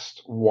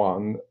first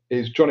one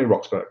is Johnny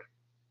Roxburgh.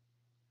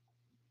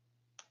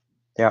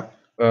 Yeah.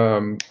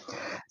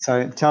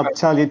 So tell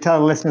the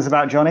listeners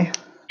about Johnny.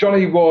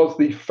 Johnny was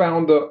the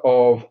founder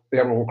of the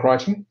Admiral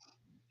Crichton.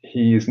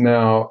 He is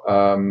now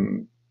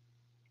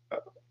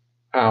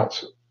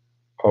out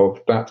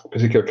of that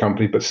particular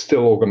company, but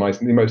still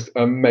organising the most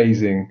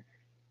amazing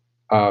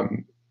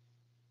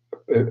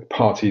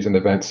parties and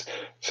events.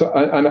 So,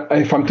 and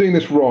if I'm doing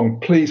this wrong,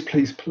 please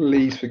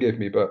forgive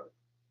me. But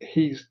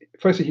he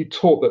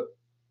taught that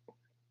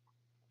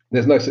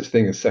there's no such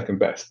thing as second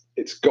best.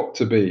 It's got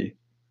to be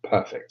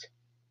perfect.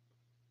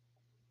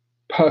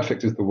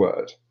 Perfect is the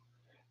word.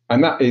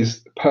 And that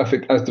is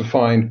perfect as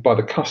defined by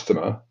the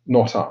customer,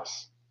 not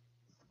us.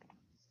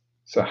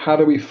 So how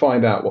do we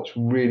find out what's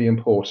really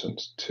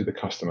important to the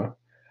customer?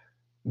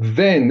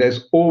 Then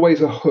there's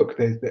always a hook.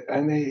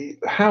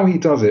 How he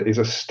does it is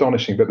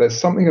astonishing, but there's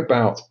something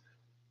about,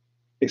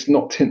 it's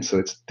not tinsel,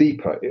 it's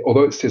deeper.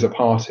 Although it is a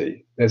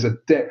party, there's a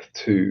depth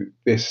to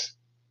this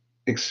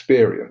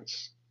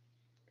experience,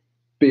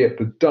 be it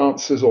the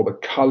dancers or the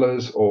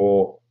colours,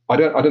 or I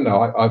don't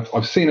know.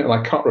 I've seen it and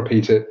I can't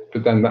repeat it,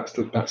 but then that's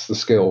the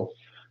skill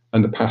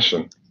and the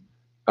passion.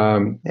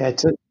 Yeah,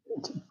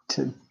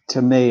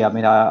 to me, I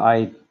mean,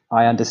 I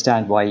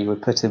understand why you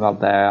would put him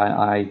up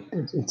there.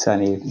 It's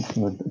only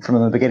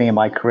from the beginning of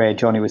my career,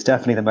 Johnny was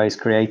definitely the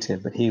most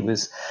creative, but he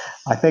was,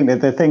 I think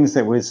that the things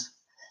that was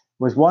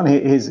one,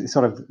 his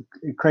sort of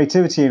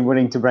creativity and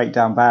willing to break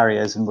down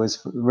barriers, and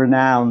was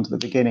renowned at the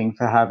beginning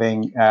for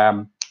having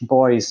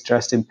boys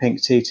dressed in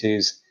pink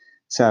tutus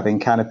serving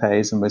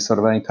canapes, and was sort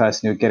of the only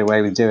person who would get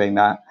away with doing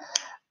that.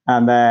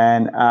 And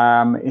then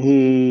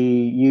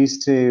he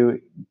used to,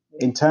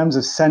 in terms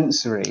of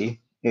sensory,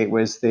 it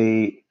was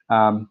the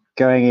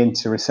going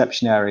into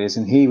reception areas,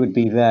 and he would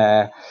be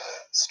there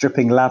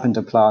stripping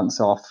lavender plants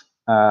off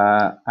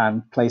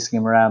and placing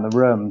them around the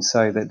room,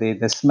 so that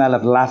the smell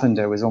of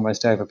lavender was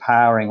almost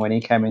overpowering when he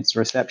came into the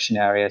reception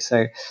area.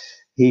 So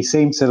he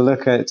seemed to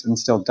look at, and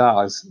still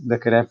does,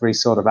 look at every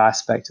sort of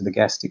aspect of the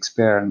guest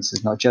experience.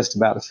 It's not just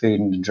about the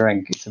food and the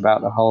drink, it's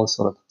about the whole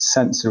sort of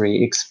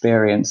sensory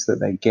experience that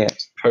they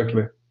get.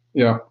 Totally,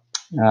 yeah.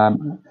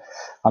 I'm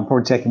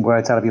probably taking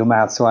words out of your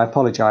mouth, so I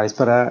apologise,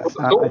 but I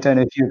don't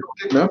know if you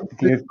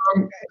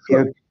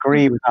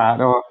agree with that.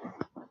 Or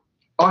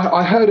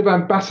I heard of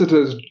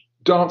ambassadors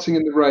dancing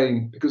in the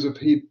rain because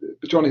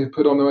Johnny had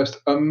put on the most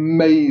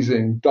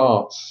amazing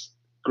dance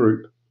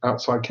group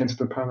outside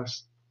Kensington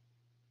Palace.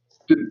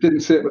 Didn't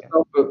see it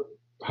myself, but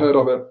heard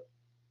of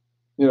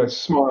it.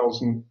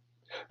 Smiles,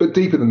 but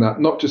deeper than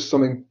that, not just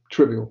something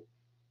trivial.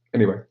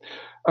 Anyway,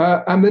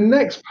 and the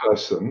next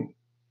person,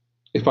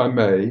 if I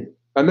may,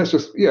 and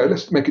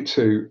let's make it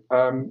 2.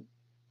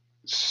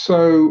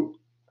 So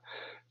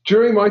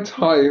during my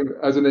time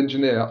as an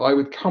engineer, I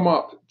would come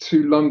up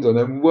to London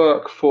and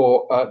work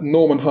for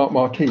Norman Hart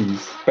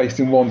Marquees, based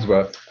in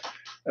Wandsworth,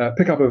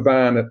 pick up a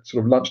van at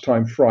sort of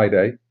lunchtime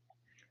Friday,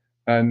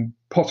 and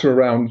potter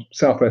around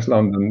southwest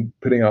London,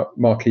 putting up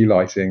marquee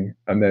lighting,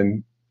 and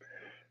then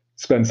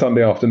spend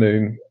Sunday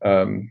afternoon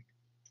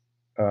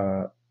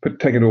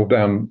taking it all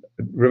down,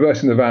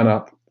 reversing the van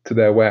up to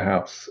their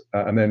warehouse,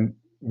 and then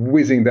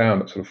whizzing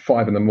down at sort of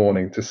 5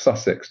 a.m. to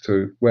Sussex,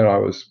 to where I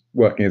was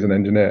working as an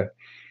engineer.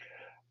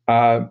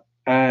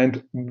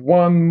 And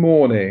one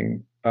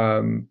morning,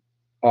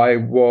 I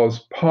was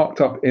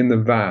parked up in the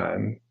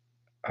van,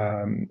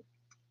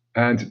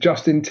 and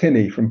Justin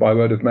Tinney from By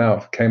Word of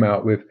Mouth came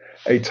out with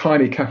a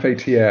tiny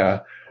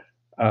cafetiere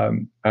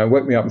and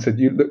woke me up and said,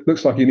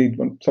 looks like you need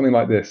something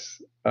like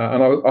this.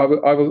 And I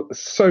was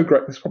so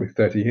great. This is probably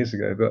 30 years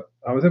ago, but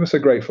I was ever so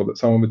grateful that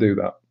someone would do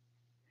that.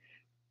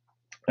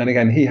 And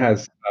again, he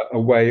has a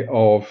way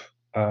of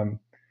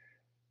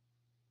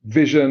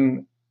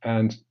vision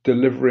and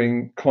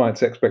delivering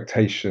clients'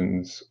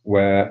 expectations,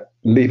 where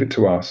leave it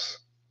to us,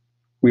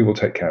 we will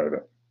take care of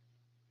it,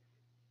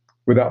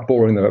 without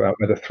boring them about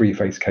where the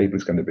 3-phase cable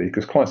is going to be,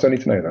 because clients don't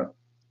need to know that.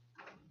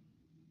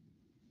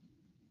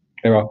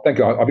 There we are. Thank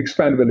you. I've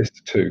expanded the list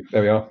to 2.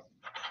 There we are.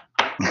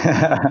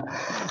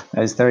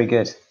 That's very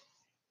good.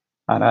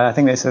 And I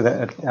think this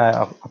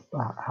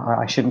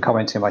I shouldn't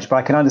comment too much, but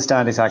I can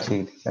understand it's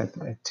actually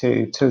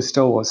two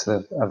stalwarts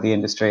of the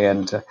industry,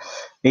 and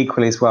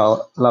equally as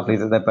well, lovely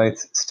that they're both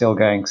still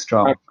going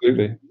strong.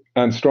 Absolutely,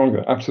 and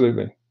stronger.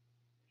 Absolutely.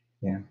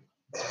 Yeah.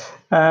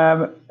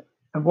 I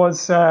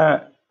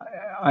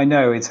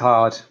know it's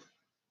hard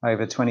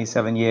over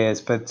 27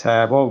 years. But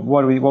what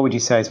would you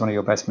say is one of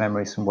your best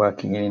memories from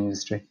working in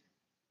industry?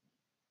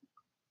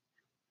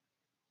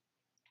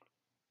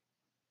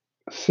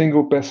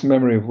 Single best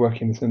memory of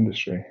working in this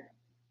industry.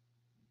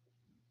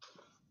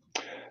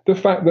 The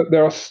fact that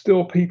there are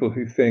still people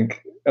who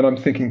think, and I'm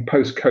thinking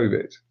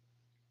post-COVID,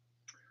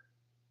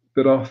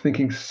 that are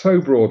thinking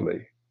so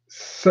broadly,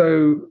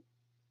 so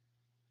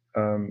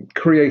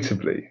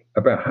creatively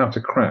about how to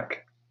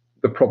crack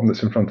the problem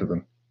that's in front of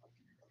them.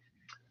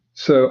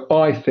 So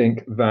I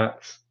think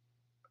that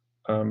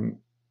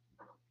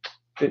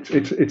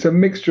it's a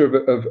mixture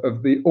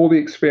of all the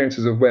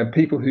experiences of where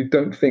people who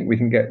don't think we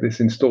can get this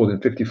installed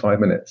in 55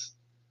 minutes,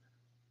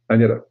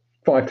 and yet at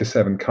 5 to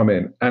 7 come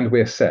in and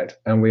we're set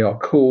and we are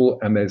cool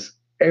and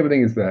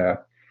everything is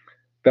there.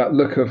 That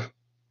look of,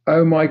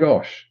 oh my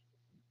gosh,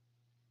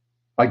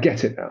 I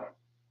get it now.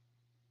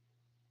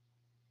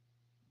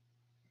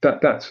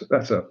 That's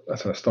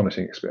an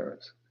astonishing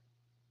experience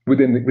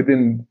within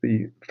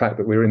the fact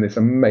that we're in this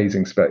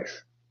amazing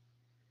space.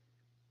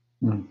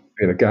 In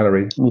a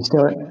gallery.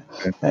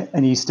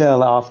 And you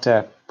still,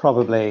 after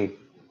probably,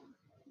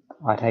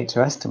 I'd hate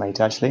to estimate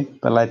actually,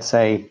 but let's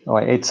say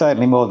it's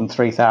certainly more than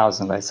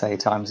 3,000, let's say,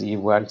 times that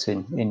you've worked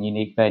in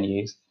unique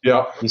venues.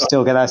 Yeah. You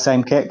still get that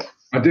same kick?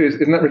 I do.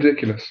 Isn't that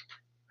ridiculous?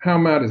 How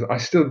mad is it? I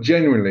still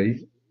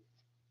genuinely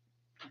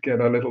get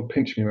a little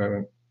pinch me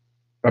moment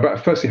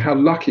about, firstly, how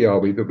lucky are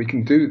we that we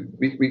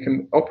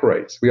can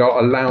operate. We are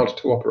allowed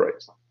to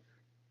operate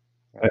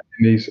in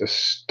these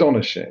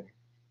astonishing,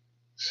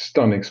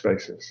 stunning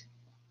spaces.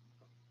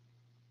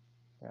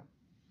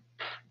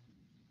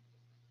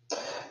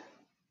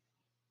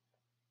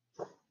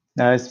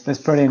 No, it's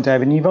brilliant,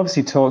 David. And you've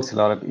obviously talked a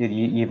lot.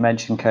 You've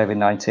mentioned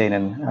COVID-19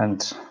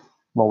 and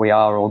what we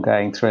are all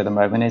going through at the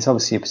moment. It's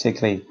obviously a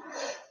particularly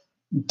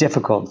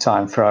difficult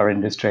time for our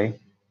industry.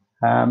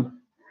 Do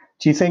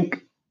you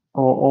think,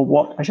 or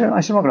what? I'm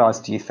not going to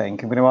ask. Do you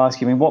think? I'm going to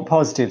ask you. I mean, what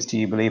positives do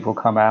you believe will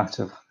come out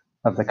of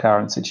the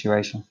current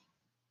situation?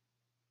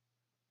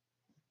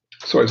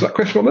 Sorry, is that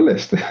question on the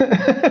list?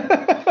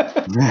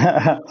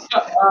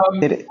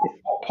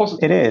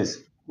 It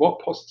is. What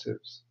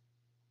positives?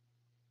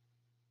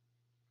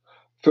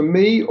 For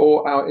me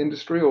or our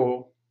industry,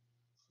 or?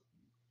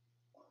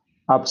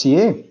 Up to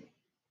you.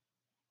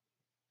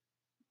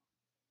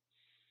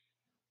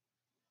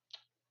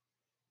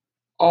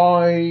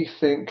 I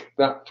think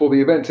that for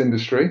the event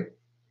industry,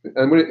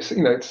 and we're still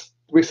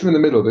in the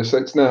middle of this. So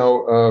it's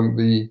now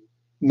the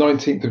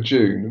 19th of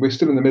June. We're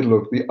still in the middle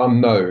of the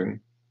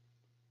unknown.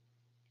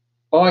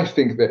 I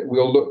think that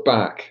we'll look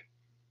back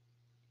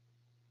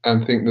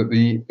and think that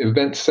the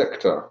event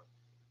sector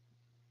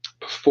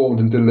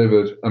performed and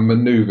delivered and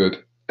maneuvered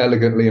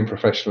elegantly and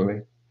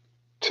professionally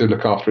to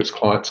look after its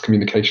clients'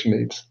 communication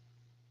needs.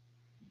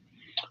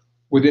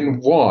 Within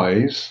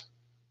Wise,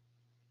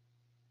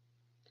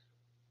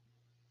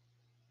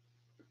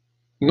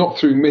 not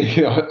through me,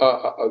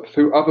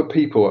 through other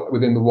people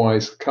within the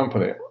Wise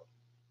company,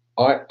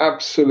 I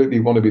absolutely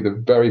want to be the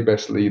very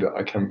best leader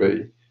I can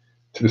be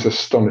to this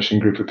astonishing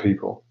group of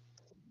people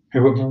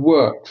who have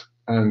worked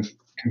and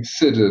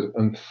considered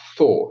and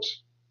thought.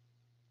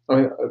 I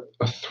mean,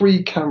 a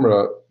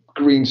 3-camera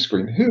green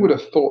screen, who would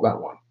have thought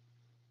that one?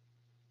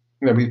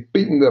 We've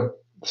beaten the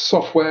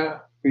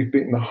software, we've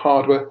beaten the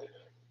hardware.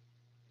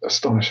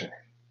 Astonishing.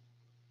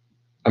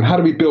 And how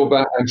do we build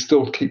that and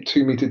still keep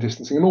 2-meter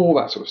distancing and all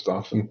that sort of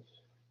stuff? And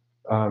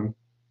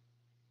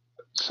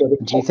so,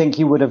 do you think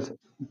you would have?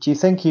 Do you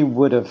think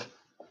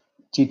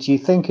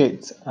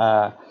it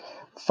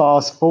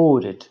fast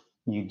forwarded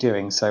you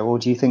doing so, or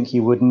do you think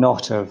you would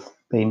not have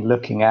been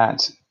looking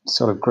at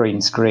sort of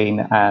green screen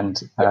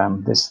and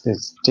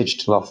this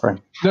digital offering?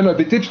 No.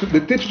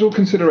 The digital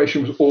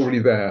consideration was already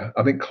there.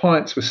 I think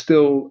clients were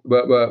still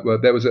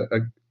there was a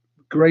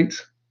great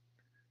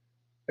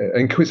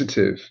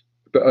inquisitive,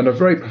 but on a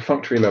very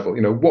perfunctory level.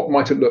 What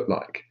might it look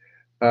like?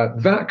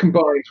 That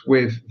combined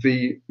with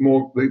the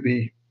more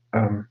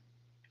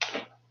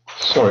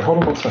sorry, hold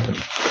on one second.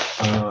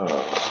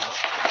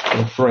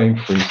 A brain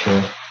freeze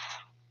here.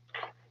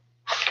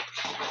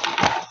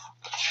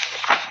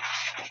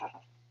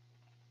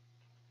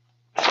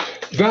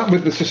 That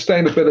with the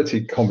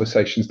sustainability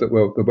conversations that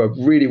were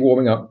really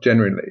warming up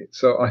generally.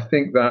 So I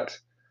think that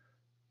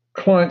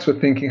clients were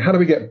thinking, how do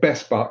we get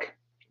best buck,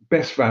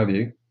 best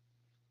value?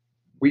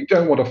 We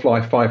don't want to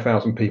fly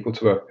 5,000 people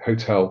to a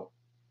hotel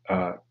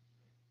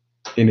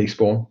in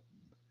Eastbourne.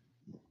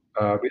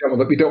 Not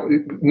that we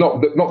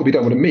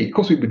don't want to meet. Of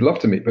course, we would love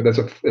to meet, but there's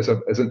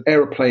an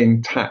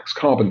aeroplane tax,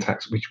 carbon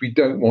tax, which we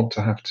don't want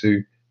to have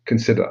to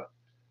consider.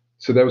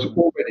 So there was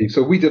already.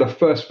 So we did our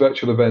first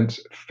virtual event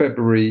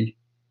February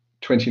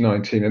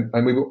 2019,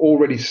 and we were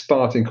already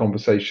starting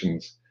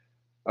conversations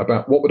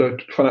about what would a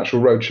financial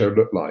roadshow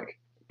look like,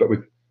 but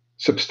with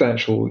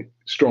substantial,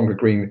 stronger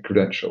green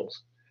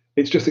credentials.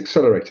 It's just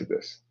accelerated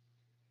this.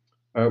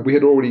 We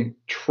had already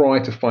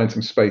tried to find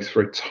some space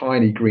for a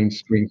tiny green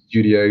screen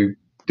studio,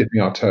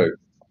 dipping our toe,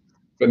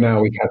 but now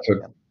we've had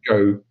to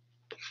go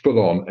full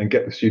on and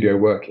get the studio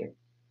working.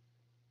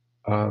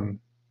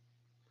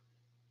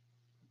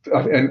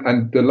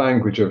 and the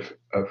language of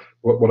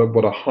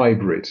what a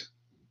hybrid.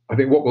 I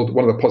think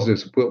one of the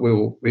positives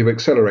we've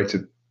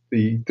accelerated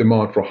the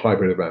demand for a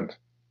hybrid event.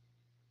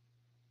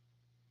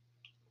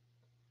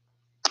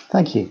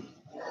 Thank you.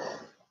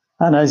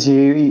 And as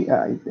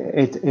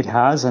it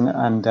has,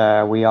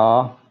 and we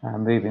are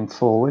moving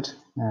forward.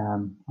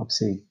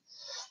 Obviously,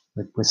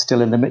 we're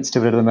still in the midst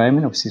of it at the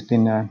moment. Obviously, it's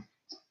been.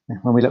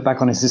 When we look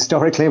back on this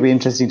historically, it'll be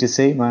interesting to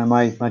see.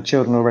 My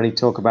children already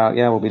talk about,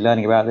 we'll be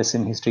learning about this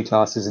in history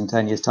classes in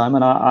 10 years' time.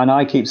 And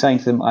I keep saying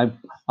to them,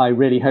 I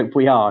really hope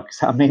we are, because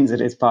that means that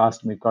it's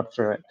past and we've got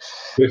through it.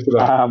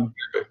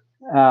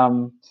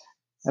 And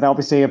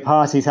obviously,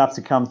 parties have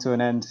to come to an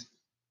end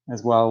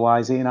as well,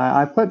 Wisey. And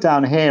I put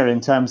down here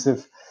in terms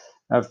of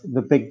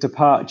the big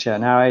departure.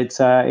 Now, it's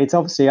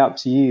obviously up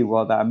to you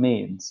what that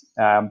means.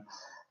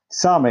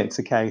 Some, it's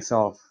a case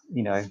of,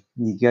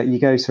 you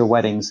go to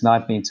weddings, and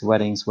I've been to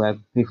weddings where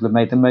people have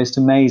made the most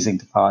amazing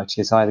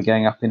departures, either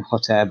going up in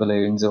hot air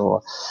balloons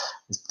or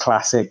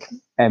classic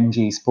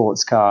MG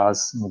sports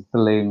cars with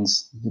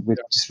balloons, with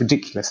just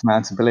ridiculous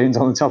amounts of balloons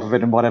on the top of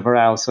it and whatever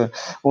else,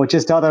 or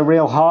just other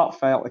real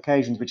heartfelt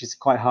occasions, which is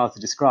quite hard to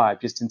describe,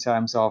 just in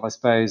terms of, I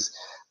suppose,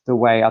 the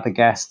way other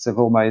guests have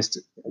almost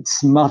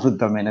smothered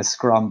them in a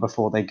scrum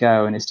before they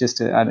go, and it's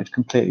just a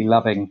completely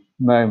loving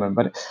moment.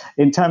 But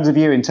in terms of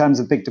you, in terms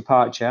of big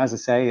departure, as I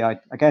say, I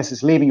guess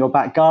it's leaving your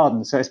back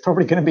garden, so it's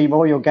probably going to be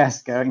more your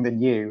guests going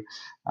than you.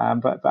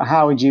 But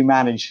how would you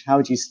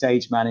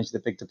stage manage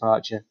the big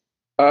departure?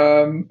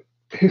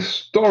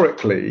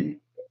 Historically,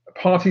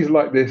 parties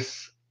like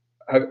this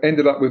have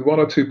ended up with one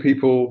or two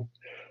people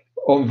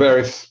on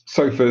various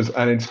sofas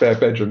and in spare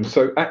bedrooms.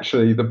 So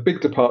actually, the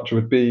big departure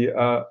would be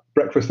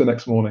breakfast the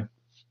next morning.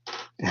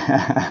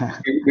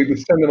 we would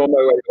send them on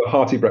their way to a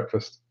hearty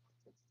breakfast.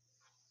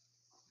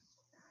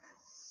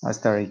 That's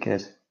very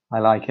good. I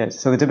like it.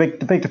 So the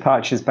big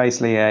departure is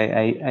basically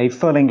a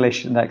full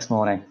English next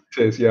morning.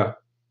 It is, yeah.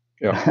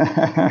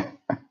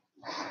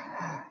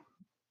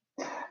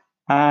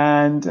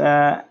 And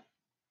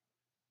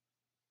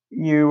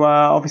you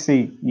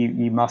obviously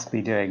you must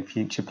be doing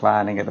future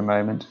planning at the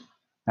moment.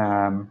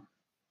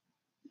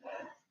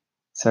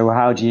 So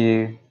how do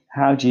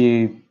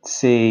you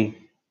see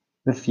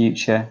the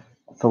future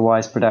for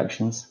Wise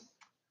Productions?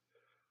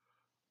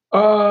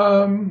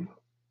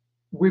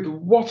 With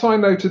what I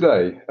know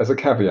today, as a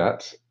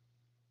caveat,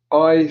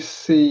 I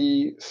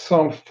see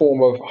some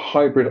form of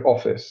hybrid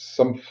office,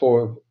 some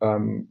form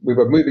of, we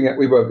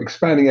were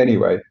expanding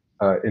anyway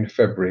in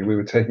February. We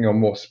were taking on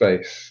more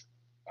space,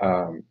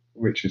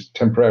 which is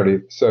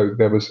temporarily. So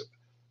there was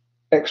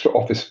extra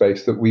office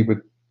space that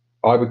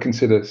I would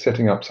consider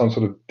setting up some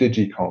sort of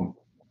Digicom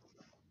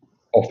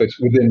office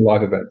within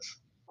live events.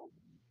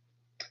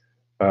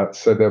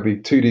 So there'll be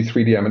 2D,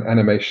 3D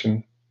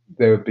animation.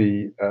 There would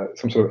be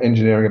some sort of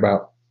engineering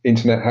about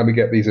internet, how we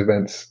get these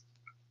events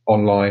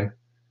online.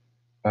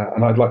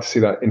 And I'd like to see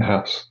that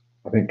in-house.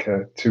 I think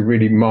to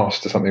really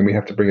master something, we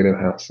have to bring it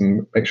in-house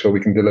and make sure we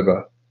can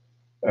deliver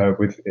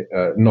with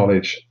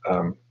knowledge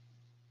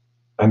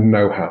and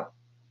know-how.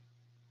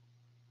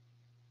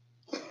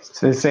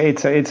 So it's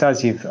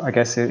as you've, I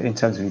guess, in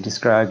terms of you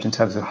described, in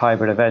terms of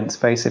hybrid events,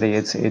 basically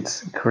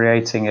it's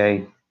creating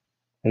a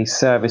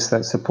service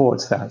that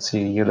supports that. So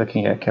you're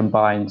looking at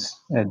combined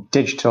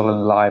digital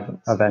and live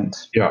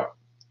event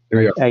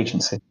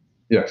agency.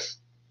 Yes,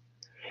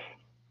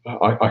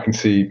 I can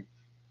see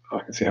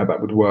how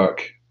that would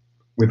work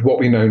with what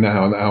we know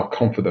now and our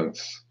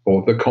confidence,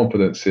 or the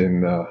confidence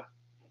in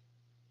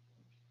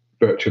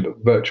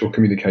virtual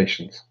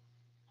communications.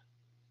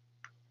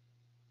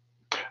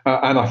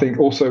 And I think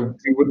also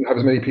we wouldn't have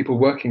as many people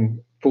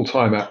working full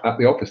time at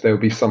the office. There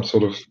would be some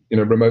sort of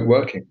remote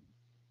working,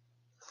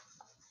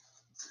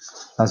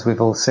 as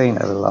we've all seen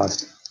over the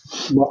last.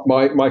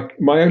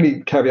 My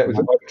only caveat was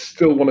that I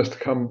still want us to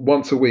come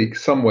once a week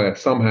somewhere,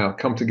 somehow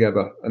come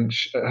together and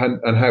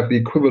have the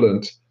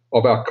equivalent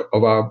of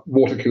our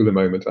water cooler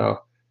moment, our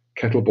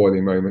kettle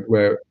boiling moment,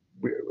 where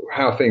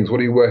what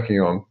are you working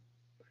on,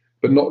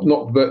 but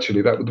not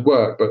virtually. That would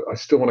work, but I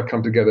still want to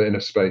come together in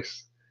a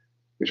space,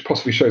 which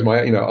possibly shows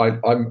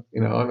I'm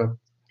a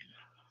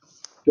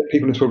get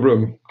people into a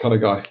room kind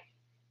of guy.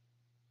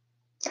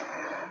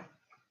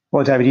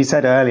 Well, David, you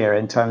said earlier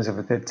in terms of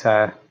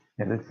that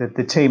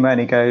the team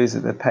only goes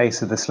at the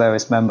pace of the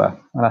slowest member,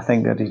 and I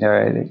think that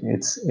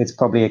it's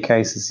probably a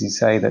case, as you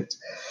say, that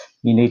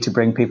you need to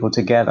bring people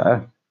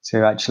together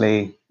to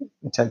actually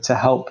to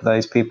help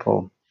those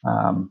people,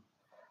 and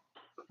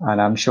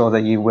I'm sure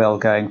that you will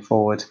going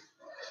forward.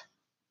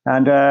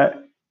 And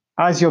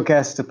as your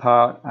guests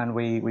depart, and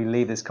we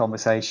leave this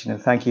conversation,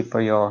 and thank you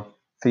for your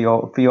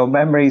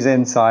memories,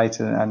 insight,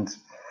 and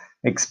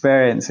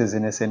experiences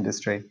in this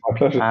industry. My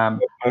pleasure. I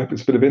hope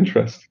it's a bit of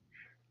interest.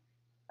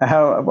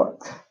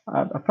 What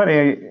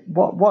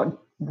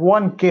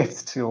one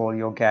gift to all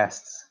your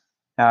guests?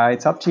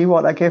 It's up to you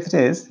what that gift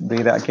is.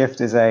 Be that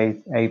gift is a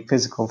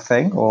physical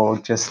thing or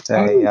just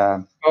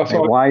a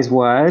wise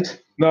word.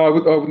 No, I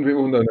wouldn't be.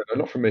 Well, no,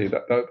 not for me.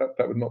 That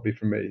would not be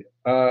for me.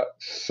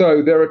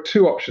 So there are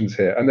two options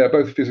here, and they're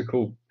both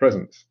physical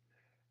presents.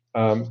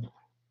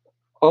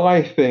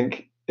 I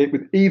think it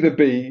would either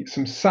be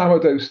some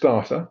sourdough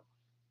starter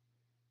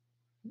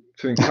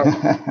to encourage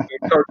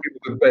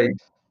people to bake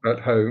at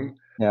home,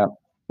 Yeah.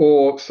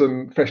 or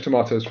some fresh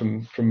tomatoes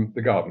from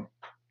the garden,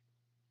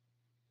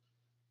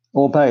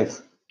 Or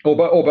both. or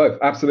both.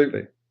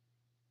 Absolutely,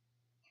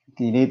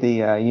 You need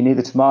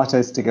the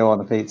tomatoes to go on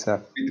the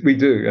pizza. we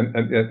do,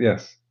 and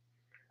yes.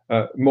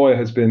 Moya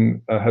has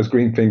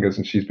green fingers,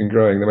 and she's been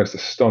growing the most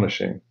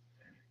astonishing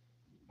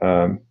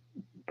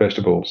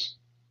vegetables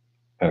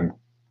and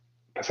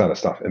salad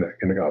stuff in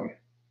the garden.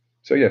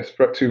 So yes,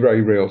 two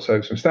very real.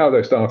 So some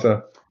sourdough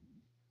starter.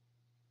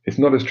 It's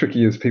not as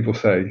tricky as people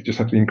say. You just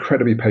have to be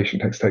incredibly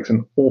patient. It takes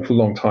an awful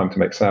long time to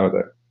make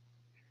sourdough.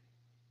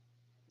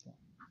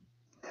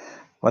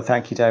 Well,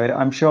 thank you, David.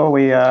 I'm sure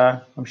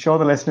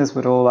the listeners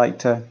would all like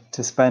to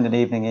spend an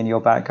evening in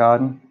your back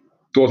garden.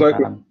 Doors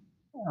open.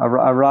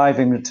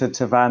 Arriving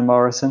to Van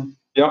Morrison.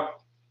 Yeah.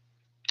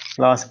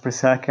 Glass of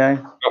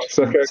prosecco.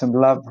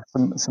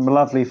 Some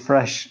lovely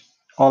fresh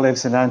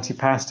olives and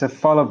antipasta,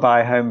 followed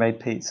by homemade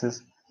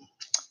pizzas,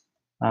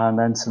 and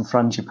then some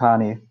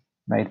frangipani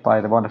made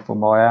by the wonderful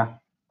Moya.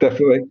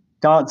 Definitely.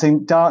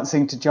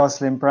 Dancing to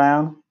Jocelyn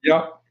Brown.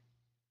 Yeah.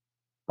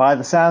 By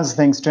the sounds of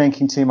things,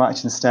 drinking too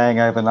much and staying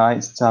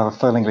overnight to have a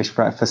full English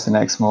breakfast the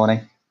next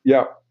morning.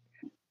 Yeah.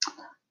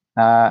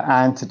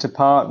 And to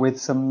depart with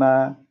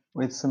some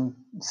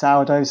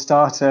sourdough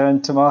starter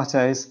and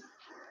tomatoes.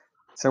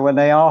 So when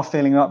they are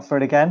feeling up for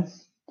it again,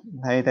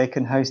 they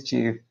can host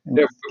you and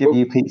give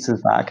you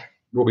pizzas back.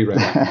 We'll be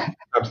ready.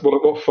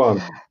 What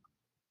fun.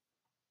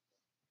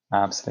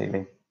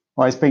 Absolutely.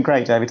 Well, it's been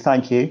great, David.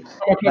 Thank you.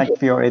 Thank you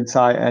for your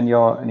insight and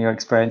your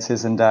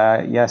experiences. And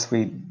yes,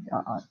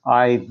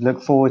 I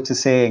look forward to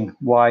seeing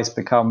Wise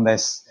become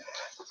this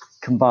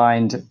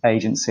combined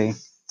agency,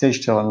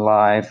 digital and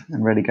live,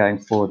 and really going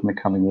forward in the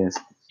coming years.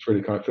 It's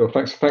really kind, Phil.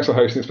 Thanks for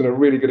hosting. It's been a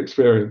really good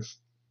experience.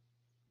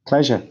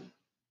 Pleasure.